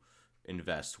to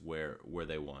invest where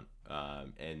they want,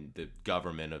 and the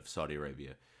government of Saudi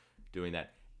Arabia doing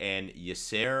that. And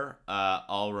Yasser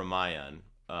Al Rumayyan,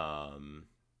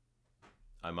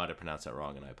 I might have pronounced that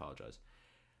wrong, and I apologize,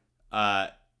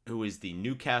 who is the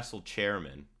Newcastle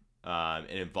chairman and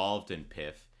involved in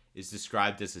PIF, is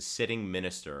described as a sitting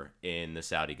minister in the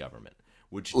Saudi government.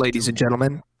 Which, ladies and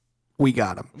gentlemen, we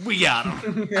got him.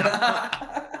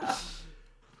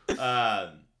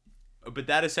 But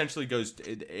that essentially goes.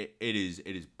 It is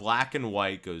black and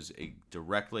white. Goes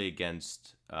directly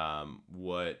against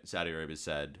what Saudi Arabia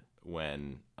said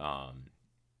when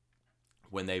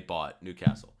they bought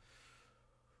Newcastle.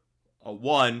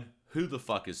 One, who the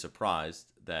fuck is surprised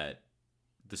that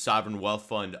the sovereign wealth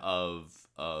fund of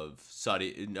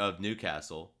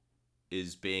Newcastle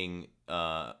is being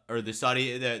or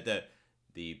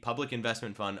the public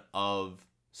investment fund of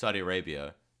Saudi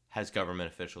Arabia has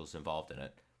government officials involved in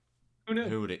it. Who knew?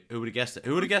 Who would have guessed it?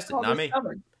 Who would have guessed it? Saw Not this me.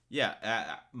 coming.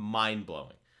 Yeah, mind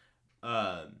blowing.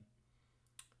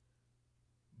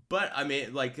 But I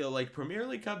mean, like Premier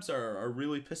League Cubs are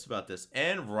really pissed about this,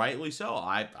 and rightly so.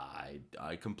 I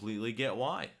completely get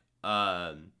why.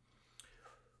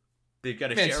 They've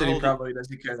got a Man City shareholder. probably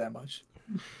doesn't care that much.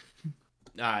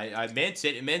 Man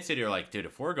City are like, dude,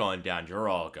 if we're going down, you're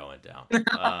all going down.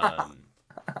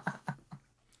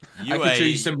 I can show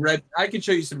you some I can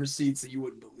show you some receipts that you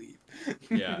wouldn't believe.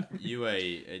 Yeah,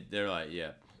 they're like,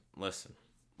 yeah, listen,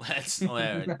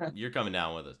 you're coming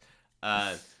down with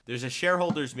us. There's a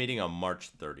shareholders meeting on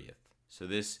March 30th. So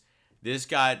this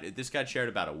got shared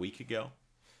about a week ago.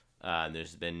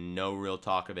 There's been no real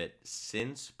talk of it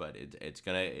since, but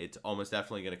it's almost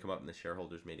definitely gonna come up in the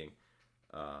shareholders meeting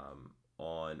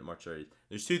on March 30th.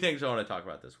 There's two things I want to talk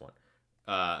about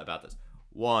about this.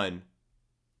 One,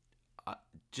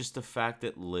 just the fact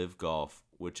that Live Golf,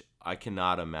 which I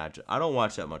cannot imagine. I don't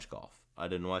watch that much golf. I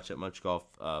didn't watch that much golf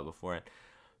beforehand.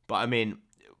 But I mean,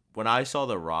 when I saw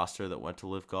the roster that went to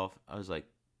Live Golf, I was like,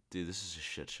 dude, this is a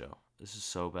shit show. This is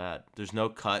so bad. There's no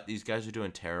cut. These guys are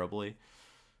doing terribly.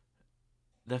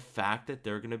 The fact that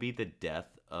they're going to be the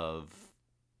death of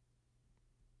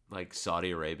like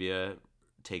Saudi Arabia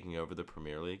taking over the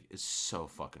Premier League is so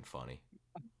fucking funny.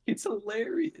 It's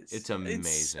hilarious. It's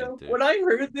amazing, dude. When I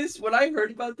heard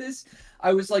about this,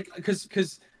 I was like,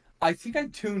 because I think I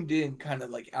tuned in kind of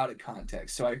like out of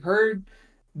context. So I heard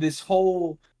this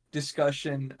whole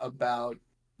discussion about,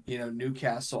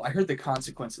 Newcastle. I heard the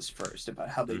consequences first about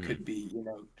how they could be,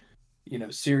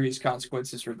 serious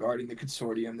consequences regarding the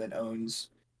consortium that owns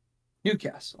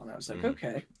Newcastle. And I was like,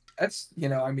 okay, that's,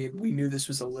 I mean, we knew this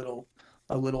was a little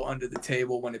under the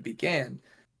table when it began.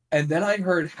 And then I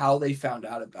heard how they found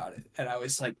out about it. And I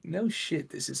was like, no shit,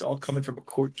 this is all coming from a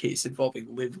court case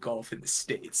involving Live Golf in the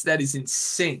States. That is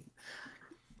insane.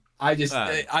 I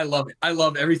love it. I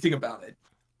love everything about it.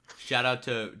 Shout out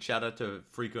to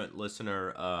frequent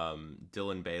listener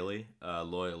Dylan Bailey,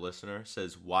 loyal listener,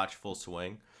 says watch Full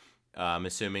Swing. I'm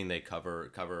assuming they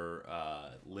cover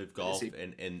Live Golf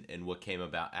and what came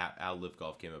about, how Live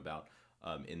Golf came about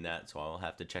in that. So I'll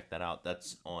have to check that out.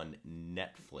 That's on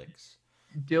Netflix.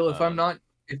 Dill, if I'm not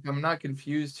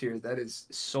confused here, that is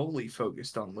solely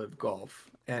focused on Live Golf,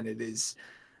 and it is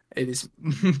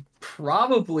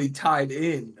probably tied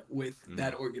in with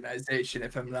that organization,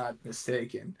 if I'm not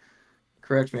mistaken.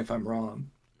 Correct me if I'm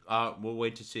wrong. We'll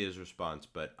wait to see his response,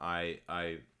 but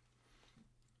I'm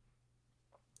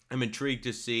intrigued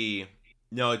to see.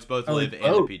 No, it's both Live and the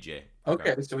PGA.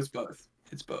 Okay, so it's both.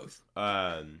 It's both.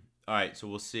 All right, so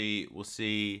we'll see.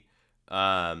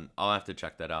 I'll have to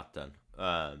check that out then.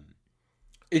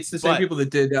 It's the same people that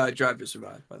did Drive to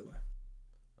Survive, by the way.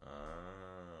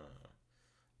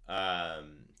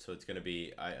 So it's gonna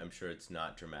be. I'm sure it's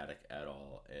not dramatic at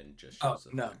all, and just shows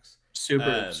the facts.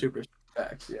 Super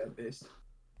facts, yeah, based.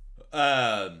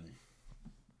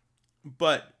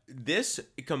 But this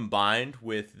combined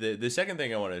with the second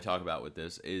thing I want to talk about with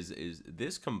this is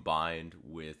this combined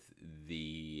with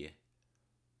the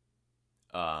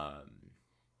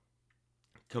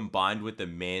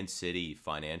Man City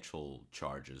financial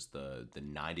charges, the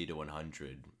 90 to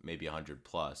 100, maybe 100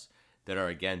 plus that are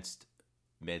against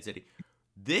Man City.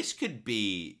 This could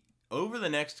be over the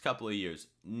next couple of years.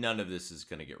 None of this is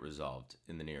going to get resolved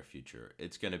in the near future.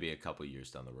 It's going to be a couple of years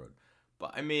down the road.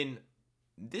 But I mean,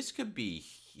 this could be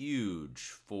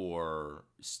huge for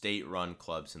state-run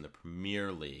clubs in the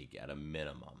Premier League at a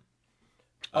minimum.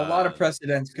 A lot of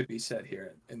precedents could be set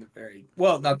here in the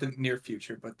not the near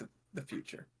future, but the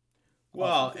future.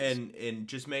 Well, and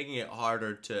just making it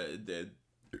harder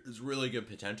there's really good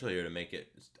potential here to make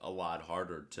it a lot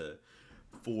harder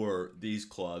for these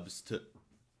clubs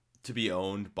to be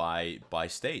owned by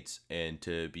states and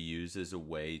to be used as a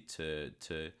way to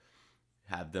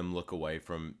have them look away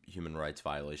from human rights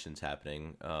violations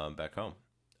happening back home.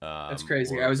 That's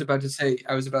crazy. I was about to say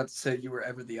you were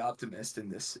ever the optimist in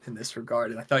this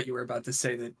regard, and I thought you were about to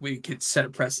say that we could set a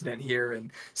precedent here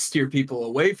and steer people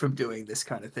away from doing this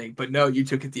kind of thing. But no, you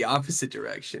took it the opposite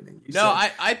direction. And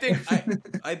I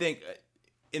think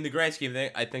in the grand scheme of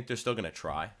things, I think they're still gonna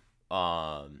try.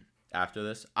 After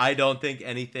this, I don't think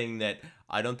anything that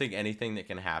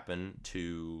can happen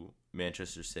to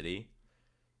Manchester City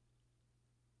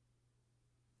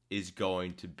is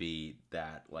going to be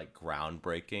that like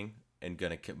groundbreaking and going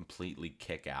to completely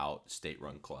kick out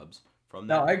state-run clubs from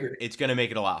No, that. I agree. It's going to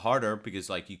make it a lot harder because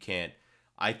like you can't.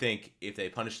 I think if they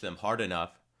punish them hard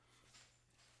enough,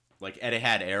 like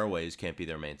Etihad Airways can't be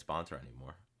their main sponsor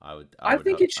anymore. I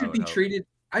think it I should would be hope. treated.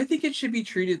 I think it should be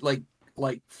treated like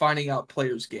finding out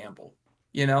players gamble.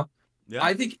 You know, Yeah,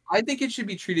 I think it should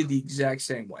be treated the exact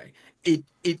same way. It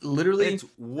literally. it's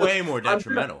Look, way more I'm gonna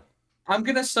detrimental. I'm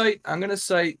gonna cite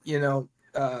another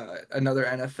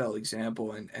NFL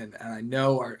example, and I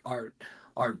know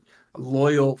our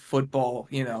loyal football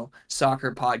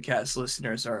soccer podcast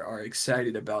listeners are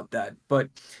excited about that. But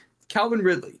Calvin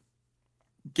Ridley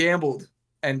gambled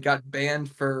and got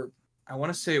banned for, I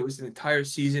want to say it was an entire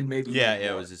season, maybe Yeah, even yeah,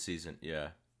 it more. was a season. Yeah,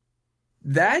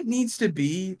 That needs to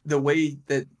be the way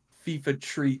that FIFA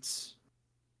treats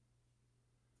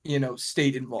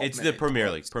state it's involvement the in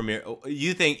Premier League. clubs. Premier.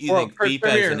 You Well, think FIFA is an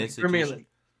Premier institution? League.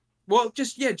 Well,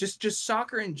 just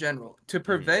soccer in general. To Hmm.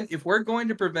 prevent, if we're going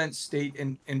to prevent state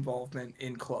involvement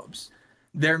in clubs,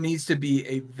 there needs to be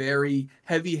a very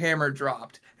heavy hammer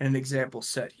dropped and an example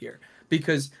set here.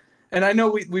 Because, and I know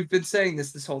we've been saying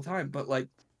this whole time, but like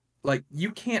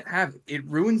you can't have it. It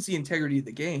ruins the integrity of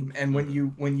the game. And when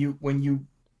Hmm. you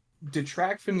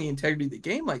detract from the integrity of the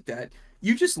game like that,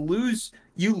 you just lose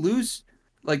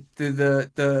like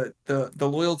the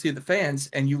loyalty of the fans,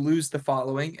 and you lose the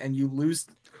following, and you lose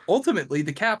ultimately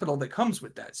the capital that comes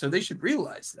with that. So they should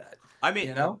realize that, I mean,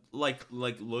 you know? like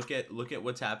look at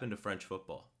what's happened to French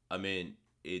football. I mean,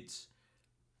 it's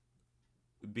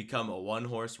become a one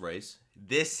horse race.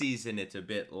 This season, it's a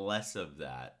bit less of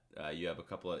that. You have a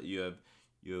couple of you have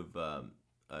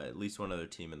at least one other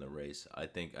team in the race. I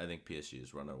think PSG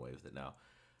is running away with it now.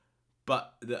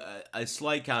 But a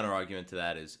slight counter argument to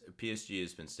that is PSG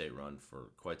has been state run for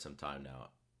quite some time now.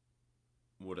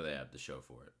 What do they have to show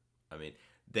for it? I mean,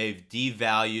 they've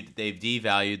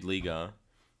devalued Liga.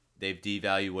 They've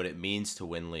devalued what it means to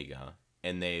win Liga,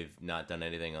 and they've not done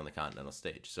anything on the continental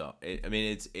stage. So I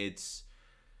mean,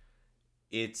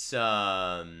 it's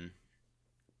um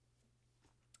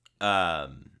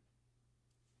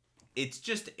it's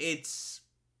just it's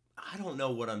I don't know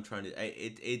what I'm trying to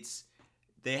it's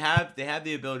they have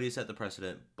the ability to set the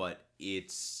precedent, but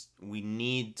it's we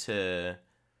need to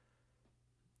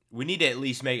at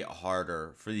least make it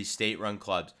harder for these state-run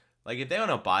clubs. Like if they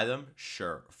want to buy them,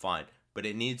 sure, fine, but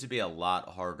it needs to be a lot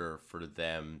harder for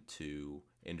them to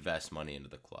invest money into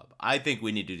the club. I think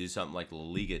we need to do something like La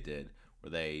Liga did, where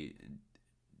they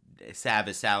have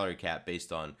a salary cap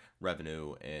based on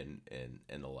revenue and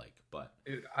the like. But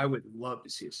Dude, I would love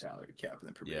to see a salary cap in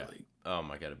the Premier yeah, League. oh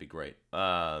my god, it'd be great.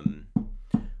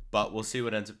 But we'll see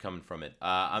what ends up coming from it.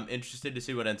 I'm interested to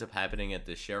see what ends up happening at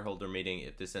the shareholder meeting.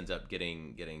 If this ends up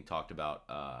getting talked about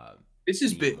This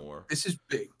is any big. more. This is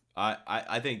big.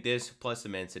 I think this plus the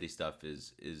Man City stuff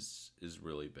is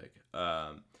really big.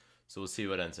 So we'll see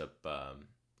what ends up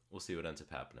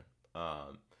happening.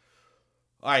 All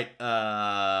right,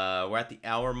 we're at the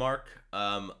hour mark.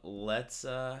 Let's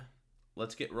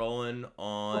get rolling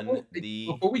on the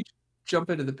Before we jump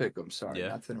into the pick, I'm sorry, yeah.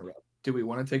 not to interrupt. Do we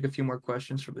want to take a few more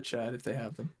questions from the chat if they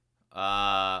have them?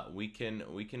 We can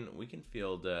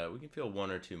field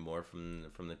one or two more from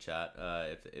the chat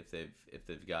if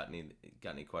they've got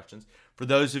any questions. For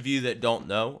those of you that don't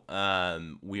know,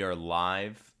 we are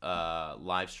live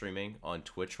streaming on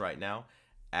Twitch right now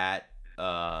at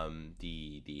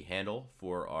the handle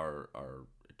for our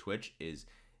Twitch is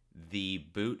the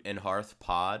Boot and Hearth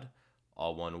Pod,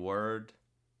 all one word,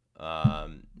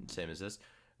 same as this.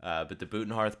 But the Boot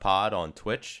and Hearth Pod on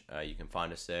Twitch, you can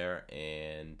find us there,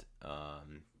 and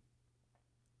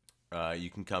you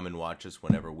can come and watch us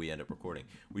whenever we end up recording.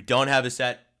 We don't have a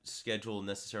set schedule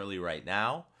necessarily right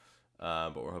now,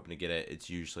 but we're hoping to get it. It's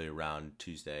usually around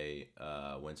Tuesday,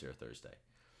 Wednesday, or Thursday.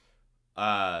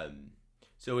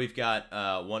 So we've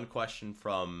got one question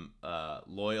from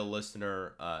loyal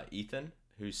listener Ethan,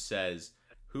 who says,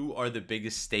 who are the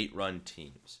biggest state-run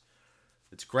teams?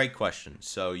 It's a great question.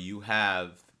 So you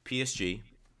have PSG,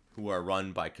 who are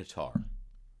run by Qatar.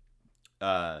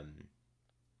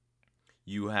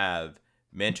 You have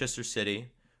Manchester City,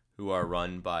 who are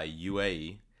run by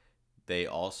UAE. They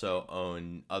also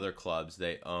own other clubs.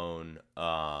 They own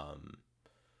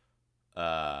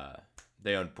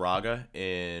Braga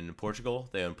in Portugal.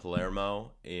 They own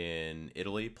Palermo in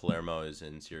Italy. Palermo is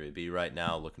in Serie B right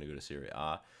now, looking to go to Serie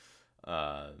A.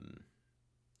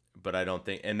 But I don't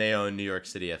think, and they own New York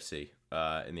City FC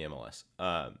in the MLS.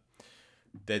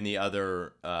 Then the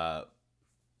other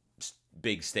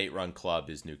big state-run club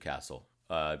is Newcastle,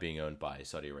 being owned by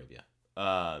Saudi Arabia.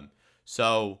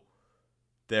 So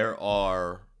those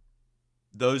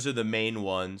are the main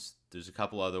ones. There's a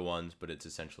couple other ones, but it's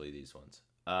essentially these ones.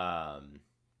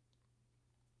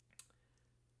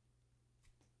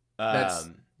 That's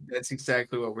Um, that's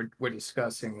exactly what we're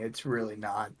discussing. It's really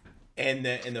not. and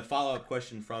the follow up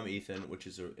question from Ethan, which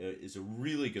is a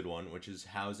really good one, which is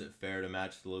how is it fair to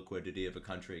match the liquidity of a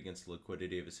country against the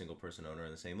liquidity of a single person owner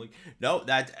in the same league? No,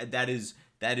 that is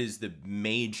the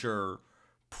major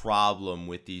problem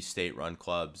with these state run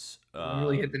clubs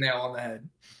Literally hit the nail on the head.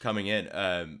 coming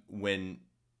in. When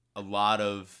a lot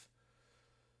of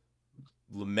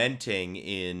lamenting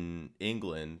in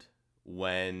England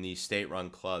when the state-run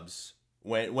clubs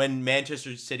when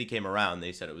Manchester City came around,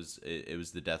 they said it was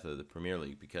the death of the Premier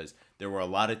League because there were a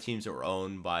lot of teams that were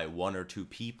owned by one or two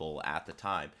people at the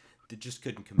time that just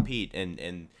couldn't compete,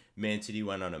 and Man City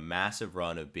went on a massive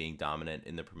run of being dominant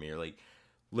in the Premier League.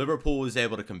 Liverpool was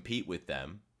able to compete with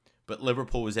them, but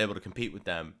Liverpool was able to compete with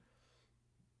them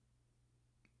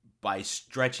by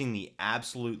stretching the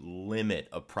absolute limit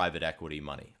of private equity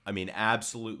money. I mean,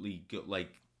 absolutely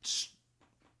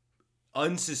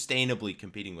unsustainably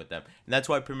competing with them, and that's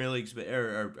why Premier League's been,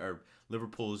 or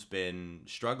Liverpool's been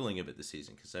struggling a bit this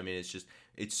season because I mean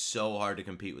it's so hard to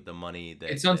compete with the money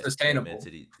It's that unsustainable.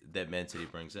 Man City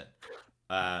brings in.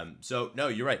 So no,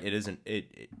 you're right. It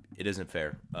isn't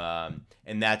fair,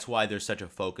 and that's why there's such a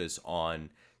focus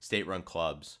on state-run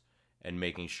clubs and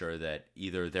making sure that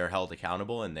either they're held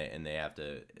accountable and they have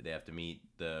to meet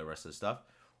the rest of the stuff,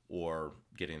 or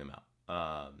getting them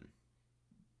out.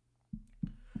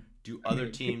 Do I other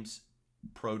mean, teams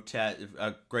protest?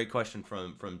 A great question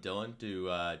from Dylan. Do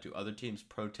other teams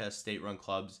protest state-run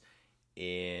clubs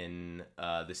in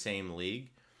the same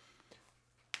league?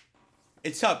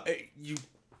 It's tough. You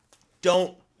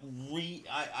don't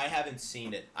I haven't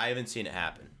seen it. I haven't seen it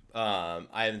happen.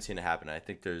 I haven't seen it happen. I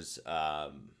think there's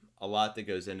a lot that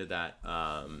goes into that.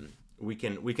 We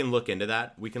can look into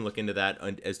that. We can look into that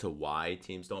as to why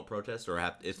teams don't protest or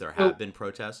if there so have been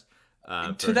protests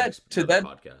to for that to another that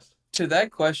podcast. to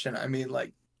that question, I mean,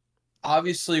 like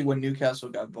obviously when Newcastle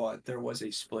got bought, there was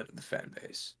a split of the fan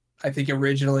base. I think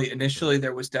initially,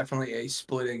 there was definitely a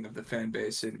splitting of the fan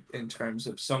base in terms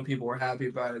of some people were happy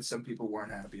about it, some people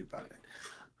weren't happy about it.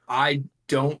 I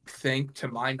don't think, to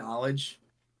my knowledge,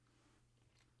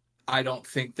 I don't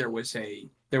think there was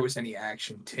any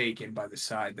action taken by the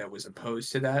side that was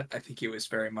opposed to that. I think it was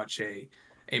very much a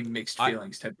mixed I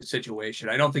feelings type of situation.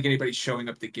 I don't think anybody's showing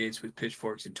up the gates with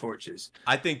pitchforks and torches.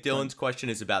 I think But Dylan's question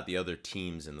is about the other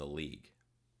teams in the league,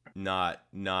 not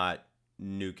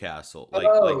Newcastle. Like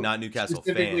oh, not Newcastle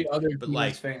specifically fans, other but teams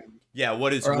like fans yeah, or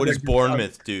what other does just other.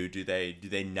 Bournemouth do? Do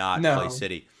they not play No,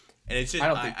 City? And it's I just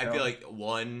don't think I feel so. like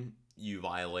one you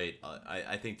violate.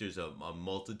 I think there's a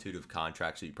multitude of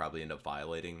contracts that you probably end up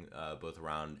violating, both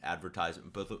around advertising,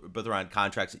 both around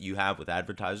contracts that you have with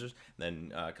advertisers,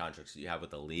 and then contracts that you have with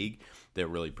the league that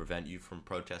really prevent you from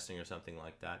protesting or something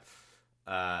like that.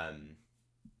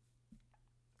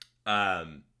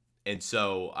 Um, and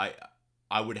so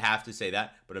I would have to say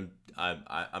that, but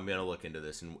I'm gonna look into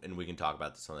this and we can talk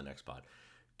about this on the next pod.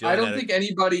 I Dylan don't had a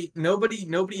think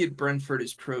nobody at Brentford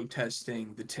is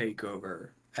protesting the takeover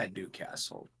at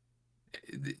Newcastle.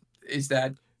 Is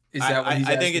that is that what he's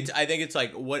asking? I think it's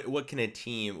like what can a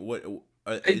team what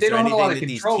They is there don't have a lot anything of that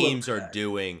these control over teams are that.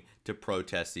 doing to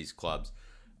protest these clubs?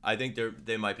 I think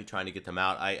they might be trying to get them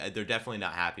out. They're definitely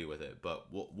not happy with it, but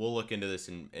we'll look into this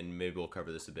and maybe we'll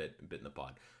cover this a bit in the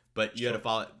pod. But Sure.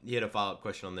 you had a follow up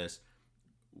question on this.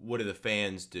 What do the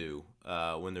fans do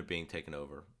when they're being taken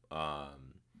over?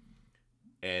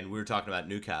 And we were talking about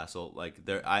Newcastle. Like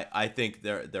I think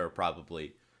there are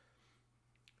probably,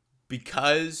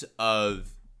 because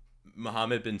of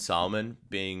Mohammed bin Salman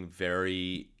being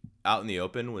very out in the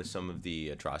open with some of the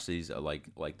atrocities,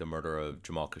 like the murder of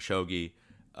Jamal Khashoggi,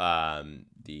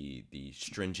 the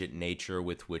stringent nature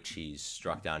with which he's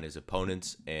struck down his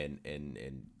opponents and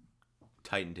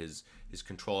tightened his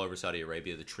control over Saudi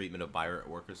Arabia, the treatment of migrant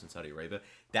workers in Saudi Arabia.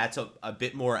 That's a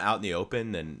bit more out in the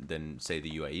open than say the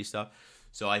UAE stuff.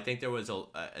 So I think there was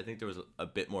a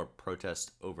bit more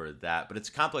protest over that, but it's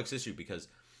a complex issue because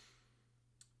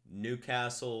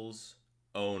Newcastle's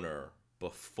owner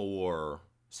before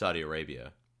Saudi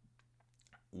Arabia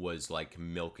was like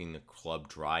milking the club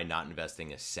dry, not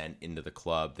investing a cent into the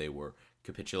club. They were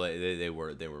capitulated. They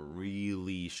were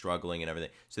really struggling and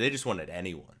everything. So they just wanted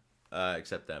anyone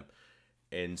except them.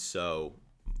 And so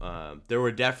there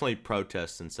were definitely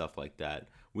protests and stuff like that.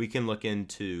 We can look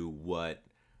into what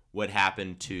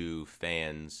happened to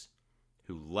fans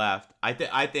who left. I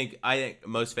think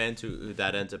most fans who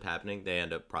that ends up happening, they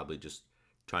end up probably just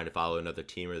trying to follow another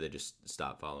team, or they just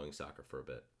stop following soccer for a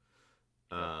bit.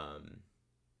 Um,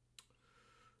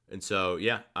 and so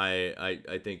yeah,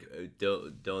 I think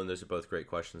Dylan, those are both great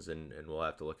questions, and we'll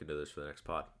have to look into this for the next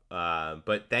pod.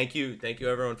 But thank you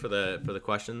everyone for the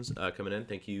questions coming in.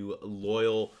 Thank you,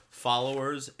 loyal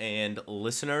followers and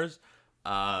listeners.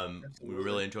 We Absolutely.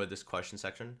 really enjoyed this question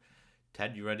section.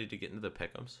 Ted, you ready to get into the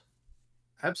pick'ems?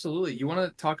 Absolutely. You want to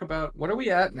talk about what are we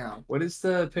at now? What does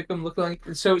the pick'em look like?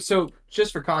 So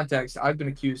just for context, I've been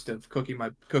accused of cooking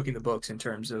the books in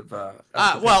terms of the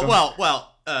Well,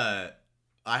 pick'em.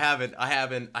 I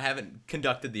haven't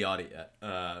conducted the audit yet.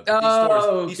 But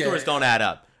Oh, these scores okay. don't add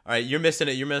up. All right, you're missing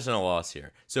it. You're missing a loss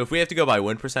here. So if we have to go by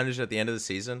win percentage at the end of the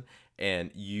season,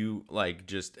 and you like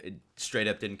just straight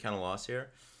up didn't count a loss here,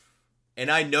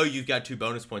 and I know you've got 2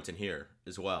 bonus points in here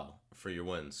as well for your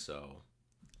wins. So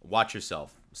watch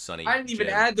yourself, Sonny I didn't even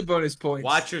Jim. add the bonus points.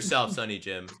 Watch yourself, Sonny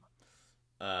Jim.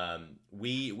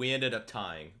 We ended up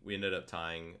tying.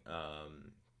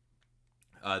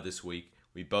 This week.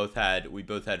 We both had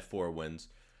 4 wins.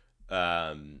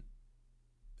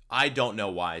 I don't know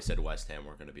why I said West Ham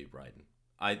were going to beat Brighton.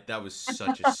 That was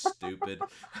such a stupid.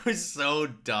 It was so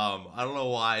dumb. I don't know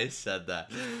why I said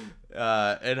that.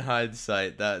 In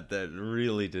hindsight, that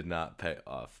really did not pay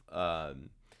off.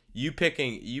 You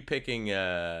picking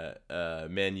Man,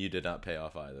 you did not pay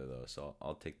off either though. So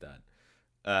I'll take that.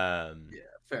 Yeah,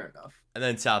 fair enough. And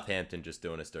then Southampton just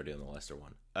doing us dirty on the Leicester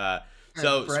one. And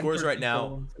So Brentford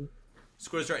control.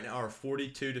 scores right now are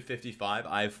 42-55.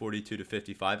 I have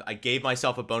 42-55. I gave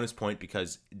myself a bonus point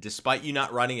because despite you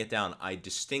not writing it down, I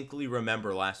distinctly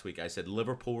remember last week I said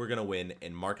Liverpool were going to win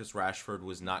and Marcus Rashford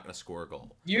was not going to score a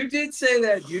goal. You did say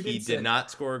that. He did not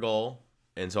score a goal,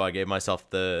 and so I gave myself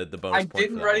the bonus I point.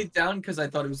 didn't for that write one. it down because I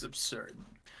thought it was absurd.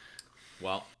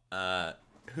 Well,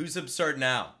 who's absurd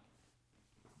now?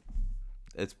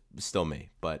 It's still me,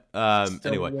 but Still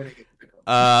anyway. winning it.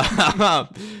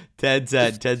 Ted's at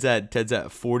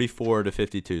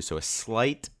 44-52, so a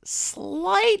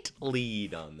slight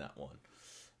lead on that one.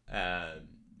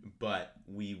 But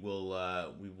we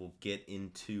will get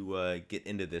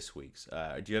into this week's.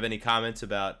 Do you have any comments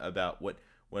about what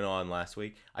went on last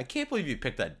week? I can't believe you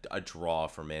picked a draw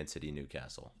for Man City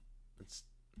Newcastle. It's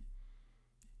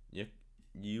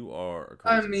you are a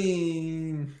crazy I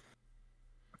mean,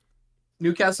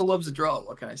 Newcastle loves a draw.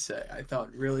 What can I say? I thought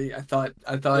Yeah,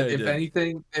 if did.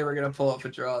 anything, they were gonna pull off a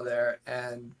draw there,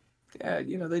 and yeah,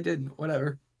 they didn't.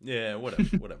 Whatever. Yeah, whatever.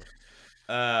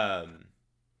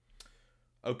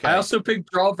 Okay. I also picked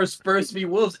draw for Spurs v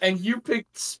Wolves, and you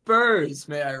picked Spurs.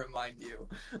 May I remind you?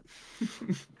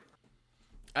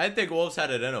 I didn't think Wolves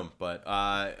had it in them, but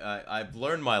I've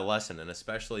learned my lesson, and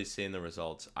especially seeing the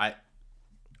results.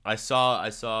 I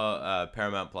saw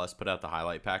Paramount Plus put out the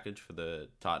highlight package for the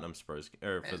Tottenham Spurs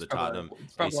or for the Tottenham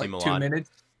It's probably AC like Milan. 2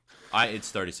 minutes. It's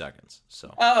 30 seconds,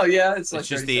 so Oh yeah, it's like it's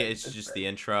just 30 the seconds. it's just the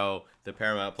intro, the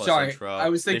Paramount Plus Sorry, intro. I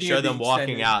was They thinking show of the them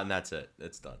walking extended- out, and that's it.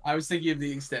 It's done. I was thinking of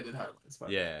the extended highlights.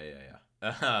 Yeah.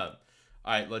 All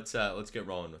right, let's get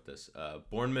rolling with this.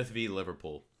 Bournemouth v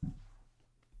Liverpool.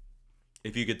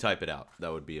 If you could type it out,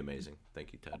 that would be amazing.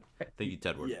 Thank you, Ted. Thank you,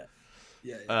 Tedward. Yeah.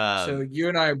 So you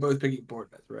and I are both picking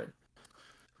Bournemouth, right?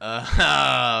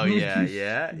 Oh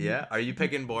yeah. Are you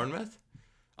picking Bournemouth?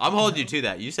 I'm holding you to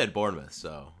that. You said Bournemouth,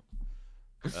 so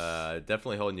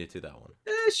definitely holding you to that one.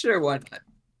 Sure, why not?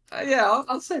 Yeah,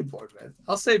 I'll say Bournemouth.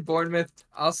 I'll say Bournemouth.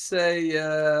 I'll say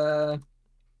I'll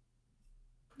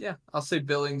say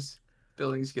Billings.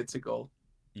 Billings gets a goal.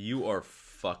 You are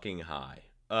fucking high.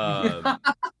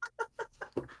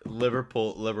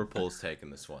 Liverpool's taking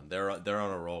this one. They're on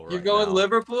a roll right now. You're going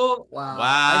Liverpool? Wow.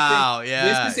 Wow, I think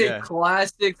yeah. this is a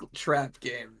classic trap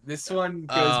game. This one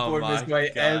goes Bournemouth's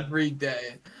way God. every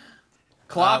day.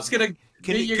 Klopp's gonna.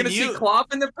 You're gonna see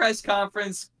Klopp in the press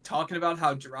conference talking about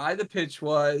how dry the pitch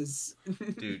was.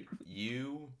 Dude,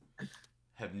 you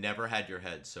have never had your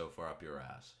head so far up your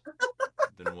ass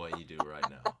than what you do right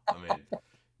now. I mean,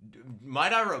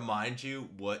 might I remind you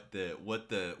what the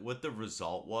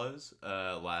result was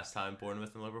last time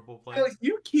Bournemouth and Liverpool played?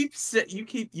 You keep.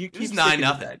 It was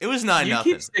 9-0. It was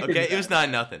 9-0. Okay, it was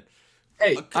 9-0.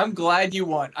 Hey, I'm glad you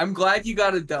won. I'm glad you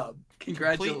got a dub.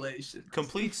 Congratulations.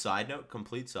 Complete side note.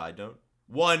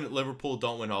 One, Liverpool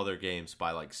don't win all their games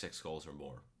by like 6 goals or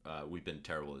more. We've been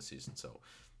terrible this season, so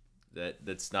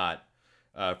that's not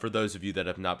for those of you that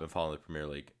have not been following the Premier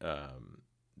League.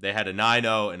 They had a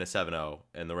 9-0 and a 7-0,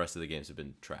 and the rest of the games have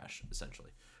been trash, essentially.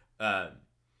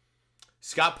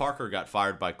 Scott Parker got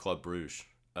fired by Club Brugge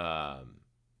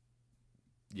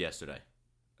yesterday.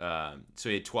 So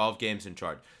he had 12 games in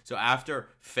charge. So after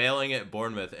failing at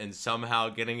Bournemouth and somehow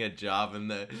getting a job in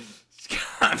the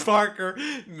Scott Parker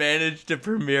managed a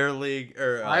Premier League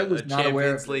or I was a not aware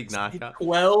Champions of League this. knockout.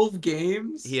 12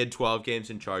 games? He had 12 games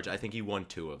in charge. I think he won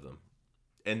 2 of them.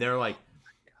 And they're like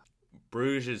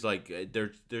Bruges is like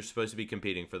they're supposed to be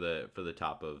competing for the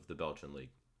top of the Belgian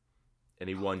league, and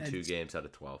he won 2 games out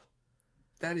of 12.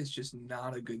 That is just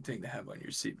not a good thing to have on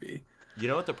your CV. You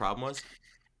know what the problem was?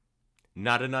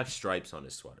 Not enough stripes on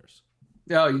his sweaters.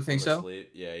 No, you think so?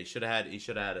 Yeah, he should have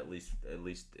had at least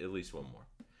one more.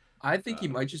 I think he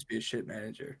might just be a shit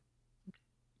manager.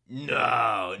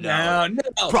 No. No.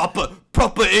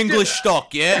 Proper English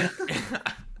stock, yeah.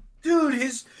 Dude,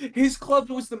 his club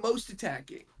was the most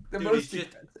attacking.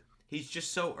 He's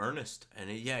just so earnest, and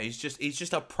he's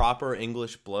just a proper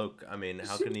English bloke. I mean,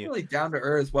 how can you? Really down to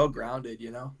earth, well grounded,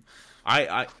 you know.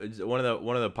 I one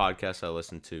of the podcasts I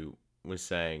listened to was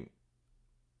saying,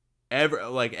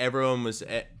 everyone was,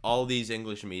 all these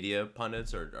English media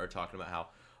pundits are talking about how,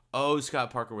 oh,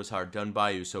 Scott Parker was hard done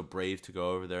by. He was so brave to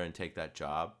go over there and take that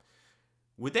job.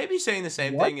 Would they be saying the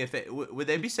same thing would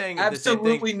they be saying the same thing?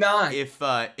 Absolutely not. If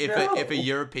a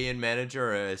European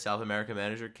manager or a South American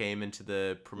manager came into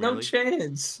the Premier League? No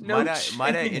chance.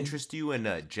 Might I interest you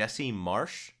in Jesse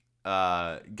Marsh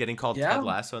getting called Ted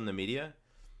Lasso in the media?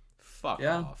 Fuck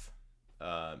off.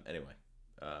 Anyway.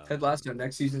 Ted Lasso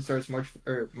next season starts March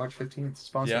 15th.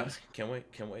 Sponsor. Yeah, can't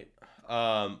wait.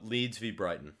 Leeds v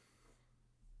Brighton.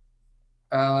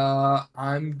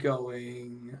 I'm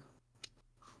going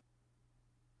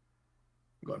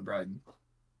Brighton.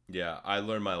 Yeah, I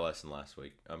learned my lesson last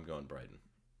week. I'm going Brighton.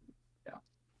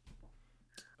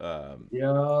 Yeah.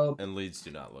 And Leeds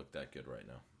do not look that good right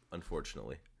now,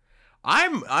 unfortunately.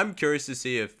 I'm curious to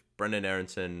see if Brendan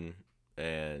Aronson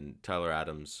and Tyler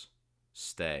Adams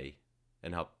stay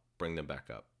and help bring them back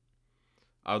up.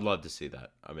 I would love to see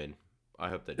that. I mean, I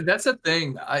hope they do. That's the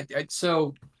thing.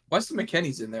 So Weston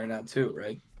McKennie's in there now too,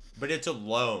 right? But it's a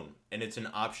loan, and it's an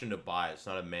option to buy. It's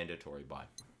not a mandatory buy.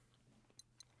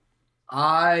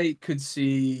 I could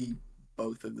see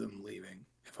both of them leaving,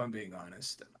 if I'm being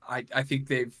honest. I think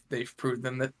they've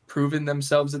proven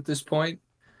themselves at this point.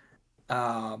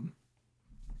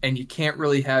 And you can't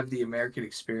really have the American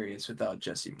experience without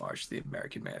Jesse Marsh, the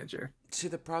American manager. See,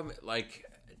 the problem, like,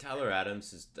 Tyler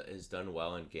Adams has done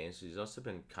well in games. He's also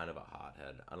been kind of a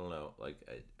hothead. I don't know. Like,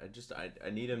 I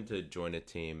need him to join a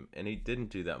team, and he didn't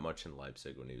do that much in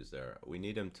Leipzig when he was there. We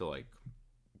need him to, like,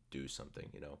 do something,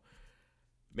 you know.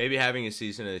 Maybe having a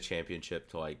season in the championship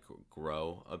to, like,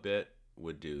 grow a bit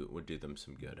would do them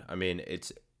some good. I mean,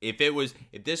 if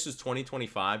this was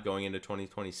 2025 going into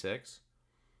 2026,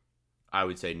 I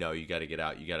would say no. You got to get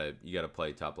out. You got to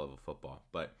play top level football.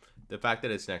 But the fact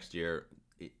that it's next year,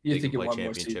 they can play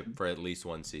championship for at least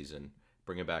one season,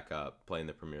 bring it back up, play in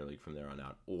the Premier League from there on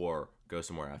out, or go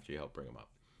somewhere after you help bring them up.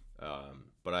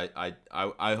 But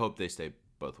I hope they stay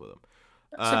both with them.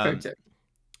 That's a fair take.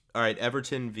 All right,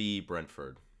 Everton v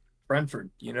Brentford. Brentford.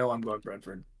 You know I'm going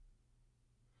Brentford.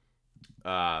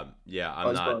 Yeah,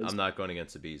 I'm not going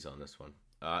against the Bees on this one.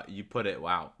 You put it.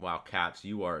 Wow, Caps.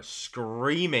 You are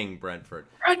screaming Brentford.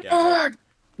 Brentford.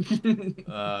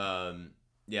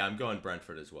 Yeah, I'm going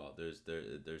Brentford as well. There's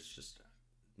just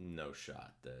no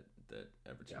shot that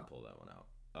Everton pull that one out.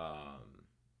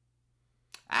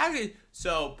 Actually,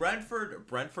 so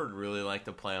Brentford really like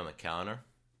to play on the counter,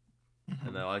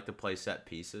 and they like to play set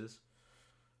pieces.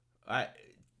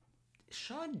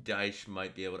 Sean Dyche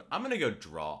might be able to. I'm gonna go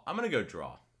draw.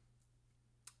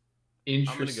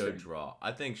 Interesting.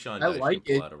 I think Sean Dyche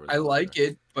can pull out a result. I like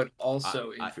it, but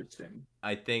also interesting.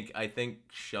 I think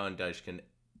Sean Dyche can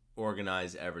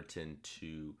organize Everton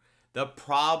to. The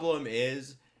problem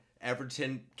is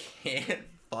Everton can't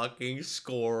fucking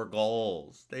score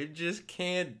goals. They just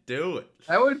can't do it.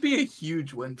 That would be a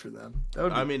huge win for them.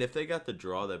 I mean, if they got the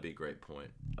draw, that'd be a great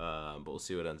point. But we'll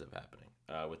see what ends up happening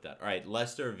with that. All right,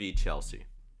 Leicester v Chelsea.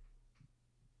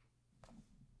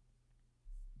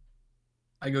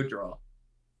 I go draw.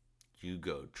 You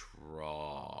go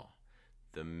draw.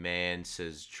 The man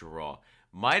says draw.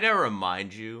 Might I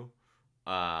remind you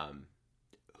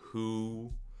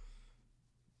who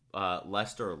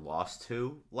Leicester lost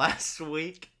to last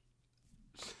week?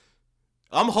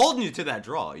 I'm holding you to that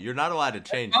draw. You're not allowed to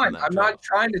change from that I'm draw. not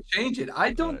trying to change it.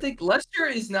 I don't think Leicester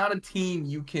is not a team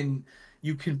you can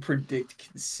predict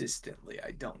consistently, I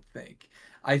don't think.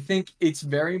 I think it's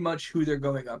very much who they're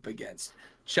going up against.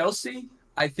 Chelsea,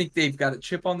 I think they've got a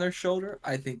chip on their shoulder.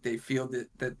 I think they feel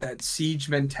that siege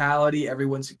mentality,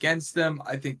 everyone's against them.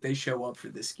 I think they show up for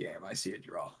this game. I see a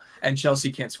draw. And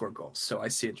Chelsea can't score goals, so I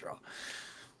see a draw.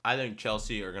 I think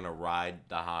Chelsea are going to ride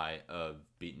the high of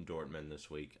beating Dortmund this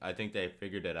week. I think they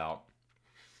figured it out.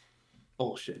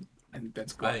 Bullshit. I think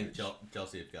that's garbage. I think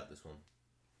Chelsea have got this one.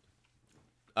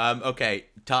 Okay,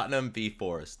 Tottenham v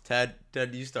Forest. Ted,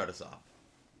 you start us off.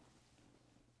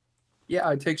 Yeah,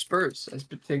 I take Spurs.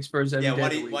 Take Spurs every Yeah, day why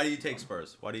of do the you week. why do you take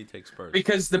Spurs? Why do you take Spurs?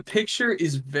 Because the picture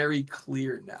is very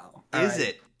clear now. All Is right.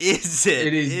 it? Is it?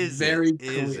 It is Is it? very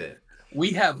Is clear. it?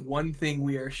 We have one thing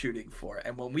we are shooting for.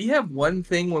 And when we have one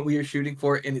thing what we are shooting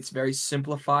for and it's very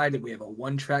simplified and we have a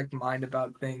one-track mind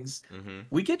about things, Mm-hmm.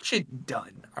 we get shit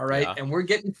done. All right. Yeah. And we're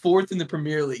getting fourth in the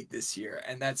Premier League this year.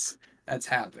 And that's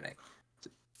happening.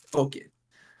 Book it.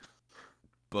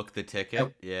 Book the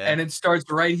ticket. Yeah. And it starts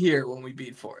right here when we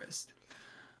beat Forest.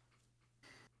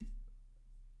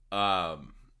 I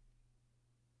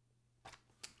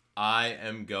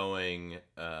am going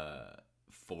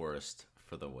Forest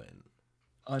for the win.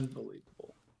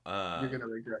 Unbelievable. You're gonna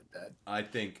regret that. I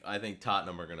think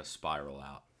Tottenham are gonna spiral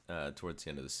out towards the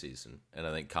end of the season, and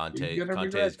I think Conte is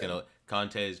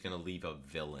gonna leave a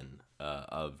villain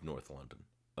of North London.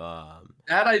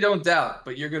 That I don't doubt,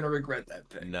 but you're gonna regret that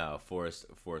pick. No, Forest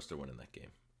are winning that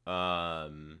game. I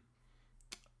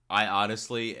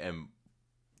honestly am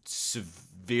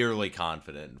severely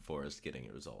confident in Forest getting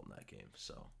a result in that game.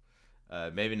 So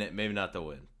maybe not the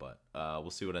win, but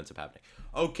we'll see what ends up happening.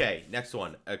 Okay, next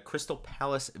one: Crystal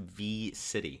Palace v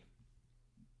City.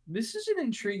 This is an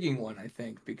intriguing one, I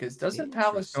think, because doesn't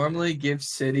Palace normally give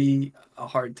City a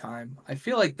hard time? I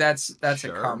feel like that's a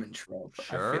common trope.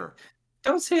 Sure.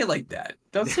 Don't say it like that.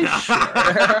 Don't say sure.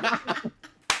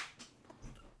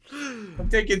 I'm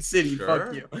taking City. Sure.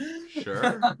 Fuck you.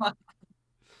 Sure.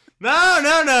 No.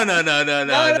 No.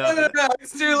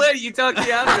 It's too late. You talked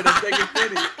me out of it. I'm taking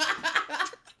City.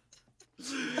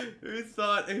 Who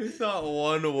thought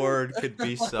one word could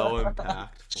be so impactful?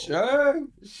 Sure.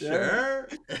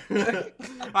 All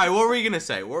right, what were you gonna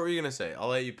say? I'll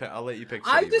let you pick.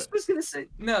 City, was gonna say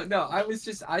no.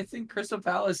 I think Crystal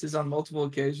Palace is on multiple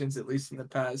occasions, at least in the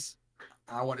past.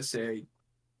 I want to say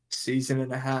season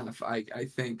and a half. I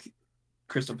think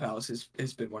Crystal Palace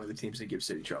has been one of the teams that gives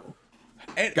City trouble.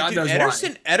 And, God knows why.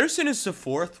 Ederson is the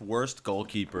fourth worst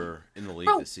goalkeeper in the league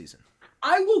this season.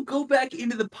 I will go back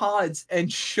into the pods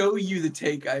and show you the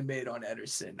take I made on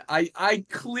Ederson. I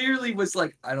clearly was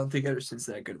like, I don't think Ederson's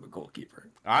that good of a goalkeeper.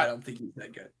 I don't think he's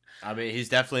that good. I mean, he's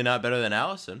definitely not better than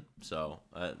Alisson, so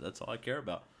that's all I care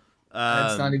about.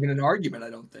 That's not even an argument,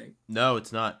 I don't think. No,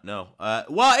 it's not. No.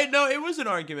 It was an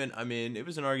argument. I mean, it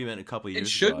was an argument a couple years ago. It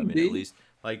shouldn't be. At least,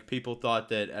 like, people thought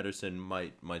that Ederson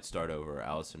might start over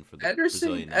Alisson for the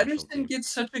Brazilian national team. Ederson gets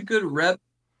such a good rep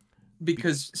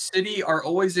because City are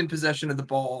always in possession of the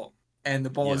ball, and the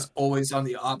ball is always on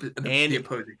the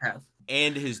opposing half.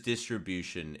 And his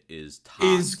distribution is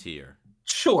top tier.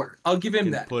 Sure, I'll give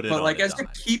him that. But like as a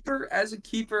keeper, I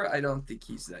don't think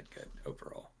he's that good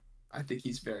overall. I think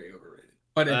he's very overrated.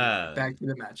 But anyway, back to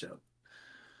the matchup.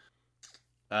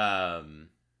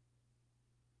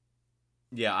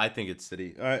 Yeah, I think it's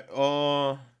City. All right.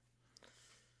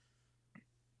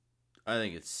 I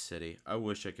think it's City. I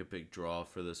wish I could pick draw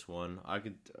for this one. I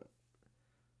could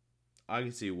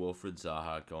see Wilfried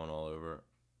Zaha going all over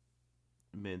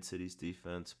Man City's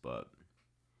defense, but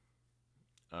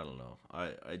I don't know.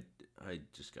 I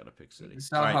just gotta pick City.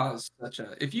 Zaha is such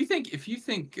a. If you think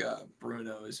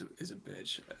Bruno is a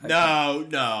bitch. No.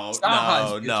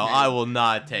 I will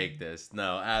not take this.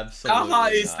 No, absolutely.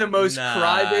 Zaha is the most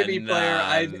crybaby player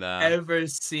I've ever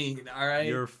seen. All right.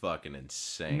 You're fucking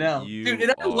insane. No, dude,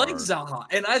 and I like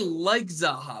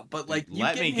Zaha, but like you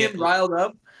get him riled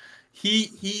up, he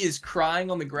is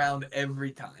crying on the ground every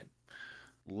time.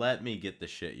 Let me get the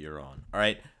shit you're on. All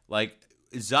right, like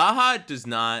Zaha does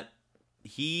not.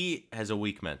 He has a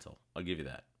weak mental. I'll give you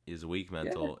that. He has a weak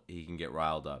mental. Yeah. He can get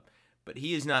riled up. But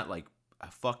he is not like a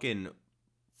fucking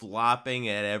flopping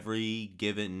at every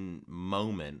given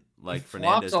moment like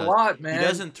Fernandez does. A lot, man. He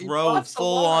doesn't throw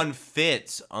full-on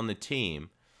fits on the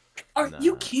team. Are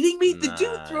you kidding me? The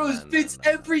dude throws fits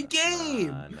every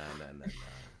game.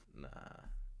 Nah.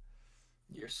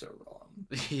 You're so wrong.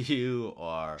 You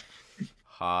are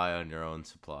high on your own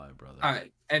supply, brother. All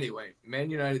right. Anyway, Man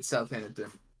United,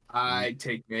 Southampton. I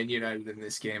take Man United in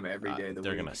this game every day of the week.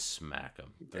 They're going to smack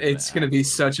them. It's going to be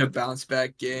such a bounce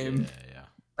back game. Yeah.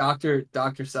 Dr.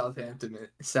 Southampton.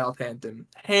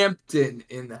 Hampton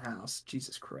in the house.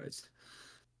 Jesus Christ.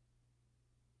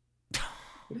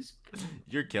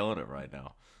 You're killing it right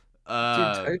now.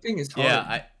 Dude, typing is hard.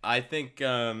 Yeah, I think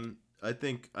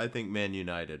Man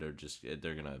United are just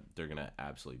they're gonna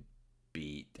absolutely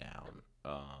beat down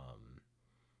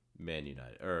Man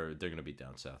United, or they're gonna beat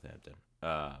down Southampton.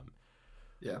 Yeah.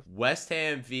 West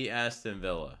Ham v Aston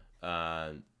Villa.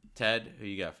 Ted, who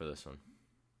you got for this one?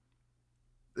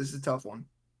 This is a tough one.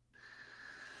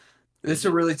 This is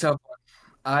a really tough one.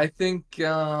 I think.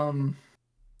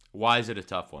 Why is it a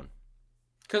tough one?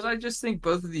 Because I just think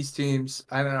both of these teams.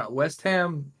 I don't know. West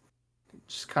Ham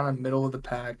just kind of middle of the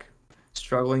pack,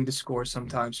 struggling to score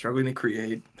sometimes, struggling to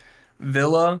create.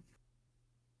 Villa,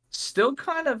 still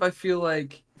kind of, I feel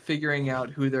like, figuring out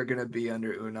who they're going to be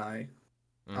under Unai.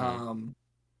 Mm-hmm. Um,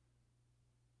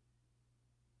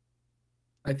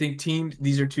 I think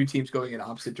these are two teams going in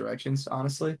opposite directions,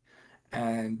 honestly.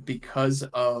 And because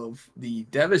of the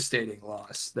devastating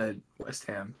loss that West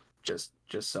Ham just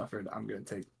suffered, I'm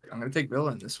gonna take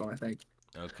Villa in this one, I think.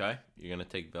 Okay, you're gonna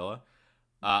take Villa.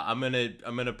 I'm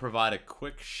gonna provide a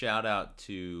quick shout out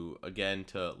to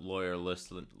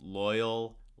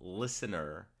loyal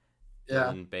listener Yeah.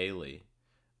 Dylan Bailey,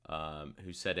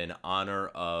 who said in honor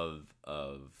of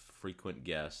frequent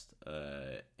guest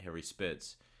Harry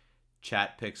Spitz,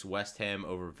 chat picks West Ham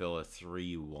over Villa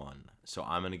 3-1. So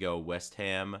I'm gonna go West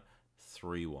Ham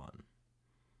 3-1.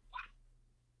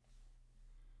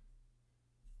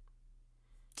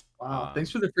 Wow. Thanks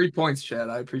for the 3 points,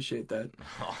 Chad. I appreciate that.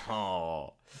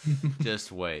 Oh,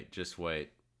 just wait, just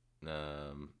wait.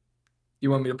 You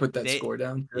want me to put that They, score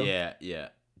down too? yeah.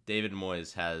 David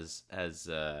Moyes has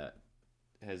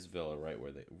Villa right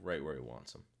where he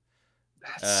wants them.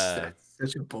 That's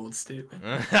such a bold statement.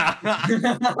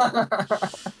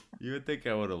 You would think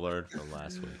I would have learned from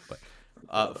last week, but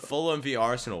Fulham v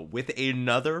Arsenal with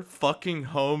another fucking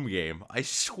home game. I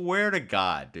swear to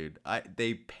God, dude.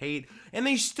 They paid and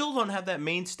they still don't have that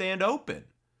main stand open.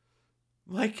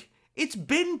 Like, it's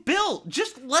been built.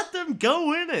 Just let them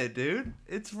go in it, dude.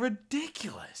 It's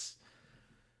ridiculous.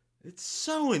 It's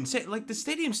so insane. Like, the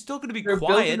stadium's still going to be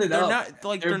quiet. They're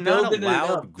not a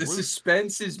loud group. The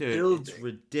suspense is Dude, building. it's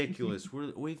ridiculous.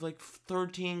 We've like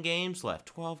 13 games left,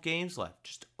 12 games left.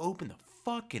 Just open the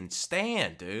fucking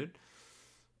stand, dude.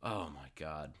 Oh my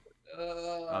God.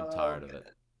 I'm tired of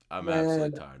it. I'm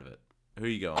absolutely tired of it. Who are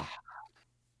you going?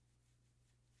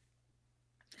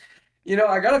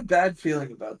 I got a bad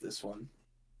feeling about this one.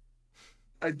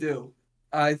 I do.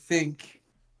 I think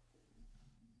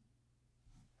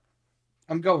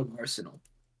I'm going Arsenal,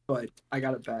 but I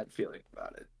got a bad feeling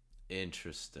about it.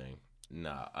 Interesting.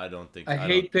 No, I don't think. I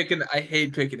hate picking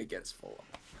against Fulham.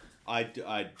 I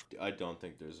don't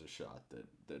think there's a shot that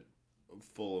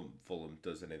Fulham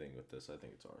does anything with this. I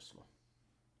think it's Arsenal.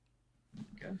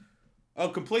 Okay. Oh,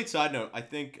 complete side note. I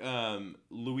think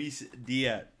Luis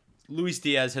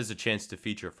Diaz has a chance to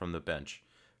feature from the bench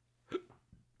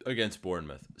against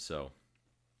Bournemouth. So.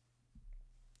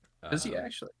 Does he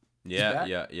actually?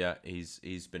 Yeah.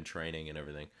 He's been training and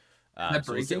everything.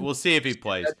 So we'll see if he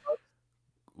plays.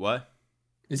 What?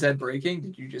 Is that breaking?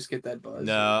 Did you just get that buzz?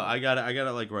 No, I got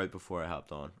it like right before I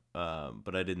hopped on.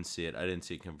 But I didn't see it. I didn't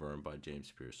see it confirmed by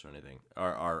James Pierce or anything.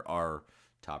 Our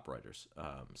top writers.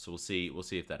 So we'll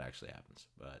see if that actually happens.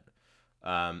 But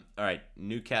all right,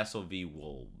 Newcastle v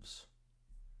Wolves.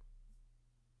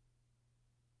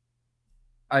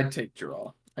 I'd take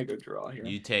draw. I go draw here.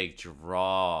 You take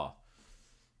draw.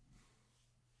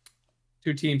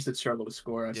 Two teams that struggle to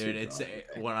score. Dude,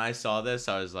 when I saw this,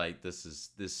 I was like, this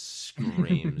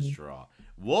screams draw.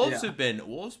 Wolves have been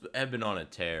on a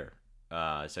tear.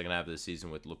 Second half of the season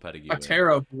with Lopetegui. A tear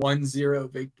of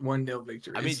 1-0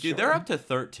 victory. I mean, dude, they're up to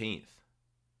 13th.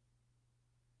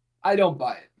 I don't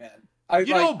buy it, man.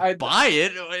 You don't buy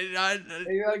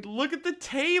it. Look at the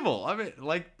table. I mean,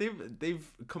 like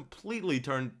they've completely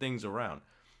turned things around.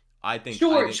 I think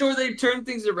sure they've turned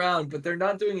things around, but they're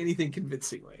not doing anything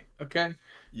convincingly. Okay.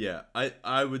 Yeah,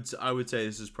 I would say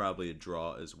this is probably a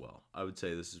draw as well. I would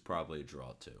say this is probably a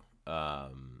draw too.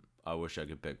 I wish I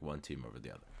could pick one team over the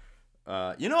other.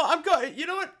 I'm going. You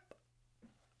know what?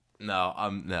 No,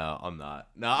 I'm not.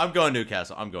 No, I'm going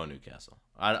Newcastle.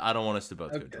 I don't want us to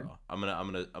both go draw. I'm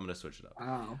gonna switch it up.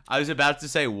 Wow. I was about to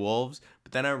say Wolves,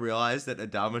 but then I realized that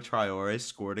Adama Traore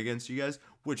scored against you guys,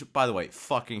 which, by the way,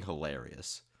 fucking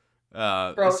hilarious.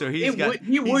 Bro, so he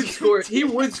would score. He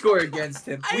would score against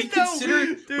him. We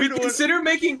consider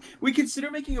making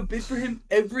a bid for him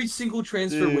every single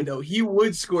transfer window. He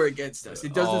would score against us.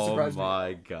 It doesn't surprise me. Oh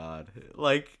my God!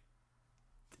 Like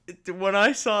when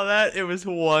I saw that, it was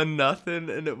 1-0,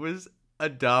 and it was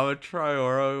Adama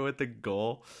Traore with the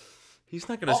goal. He's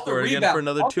not going to score again for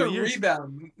another 2 years.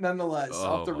 Rebound, nonetheless.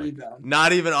 Off the rebound.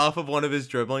 Not even off of one of his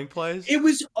dribbling plays?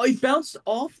 It bounced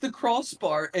off the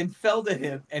crossbar and fell to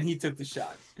him, and he took the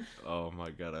shot. Oh, my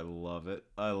God. I love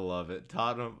it.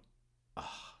 Tottenham.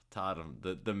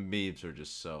 The memes are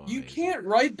just so amazing. You can't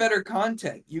write better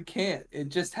content. You can't. It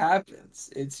just happens.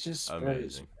 It's just Spurs,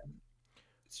 amazing.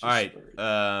 Just all right.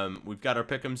 Spurs. We've got our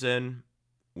pick'ems in.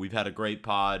 We've had a great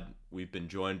pod. We've been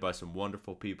joined by some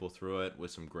wonderful people through it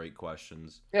with some great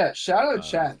questions. Yeah, shout out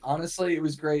chat. Honestly, it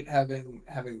was great having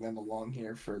them along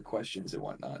here for questions and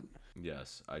whatnot.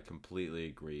 Yes, I completely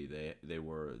agree. They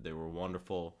were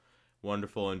wonderful,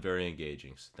 wonderful and very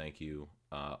engaging. So thank you,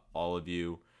 all of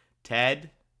you.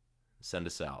 Ted, send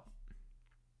us out.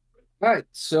 All right,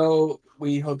 so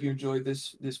we hope you enjoyed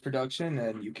this production,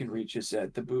 and you can reach us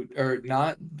at the boot or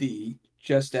not the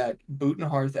just at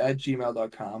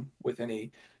bootandhearth@gmail.com with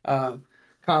any uh,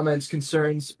 comments,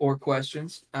 concerns, or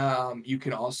questions. You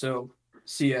can also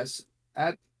see us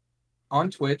at on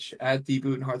Twitch at the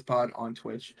Boot and Hearth Pod on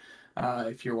Twitch.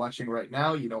 If you're watching right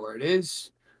now, you know where it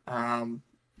is.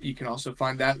 You can also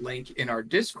find that link in our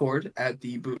Discord at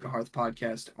the Boot and Hearth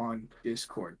Podcast on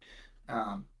Discord.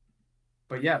 Um,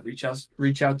 but yeah,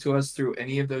 reach out to us through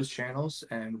any of those channels,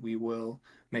 and we will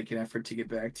make an effort to get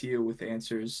back to you with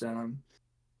answers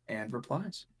and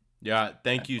replies. Yeah,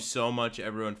 thank you so much,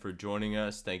 everyone, for joining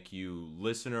us. Thank you,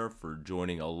 listener, for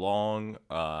joining along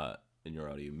in your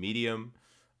audio medium.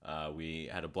 We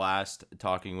had a blast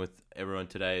talking with everyone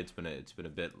today. It's been a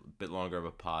bit longer of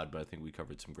a pod, but I think we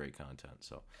covered some great content.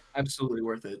 So Absolutely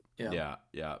worth it. Yeah. yeah,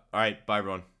 yeah. All right, bye,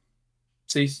 everyone.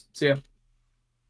 See ya.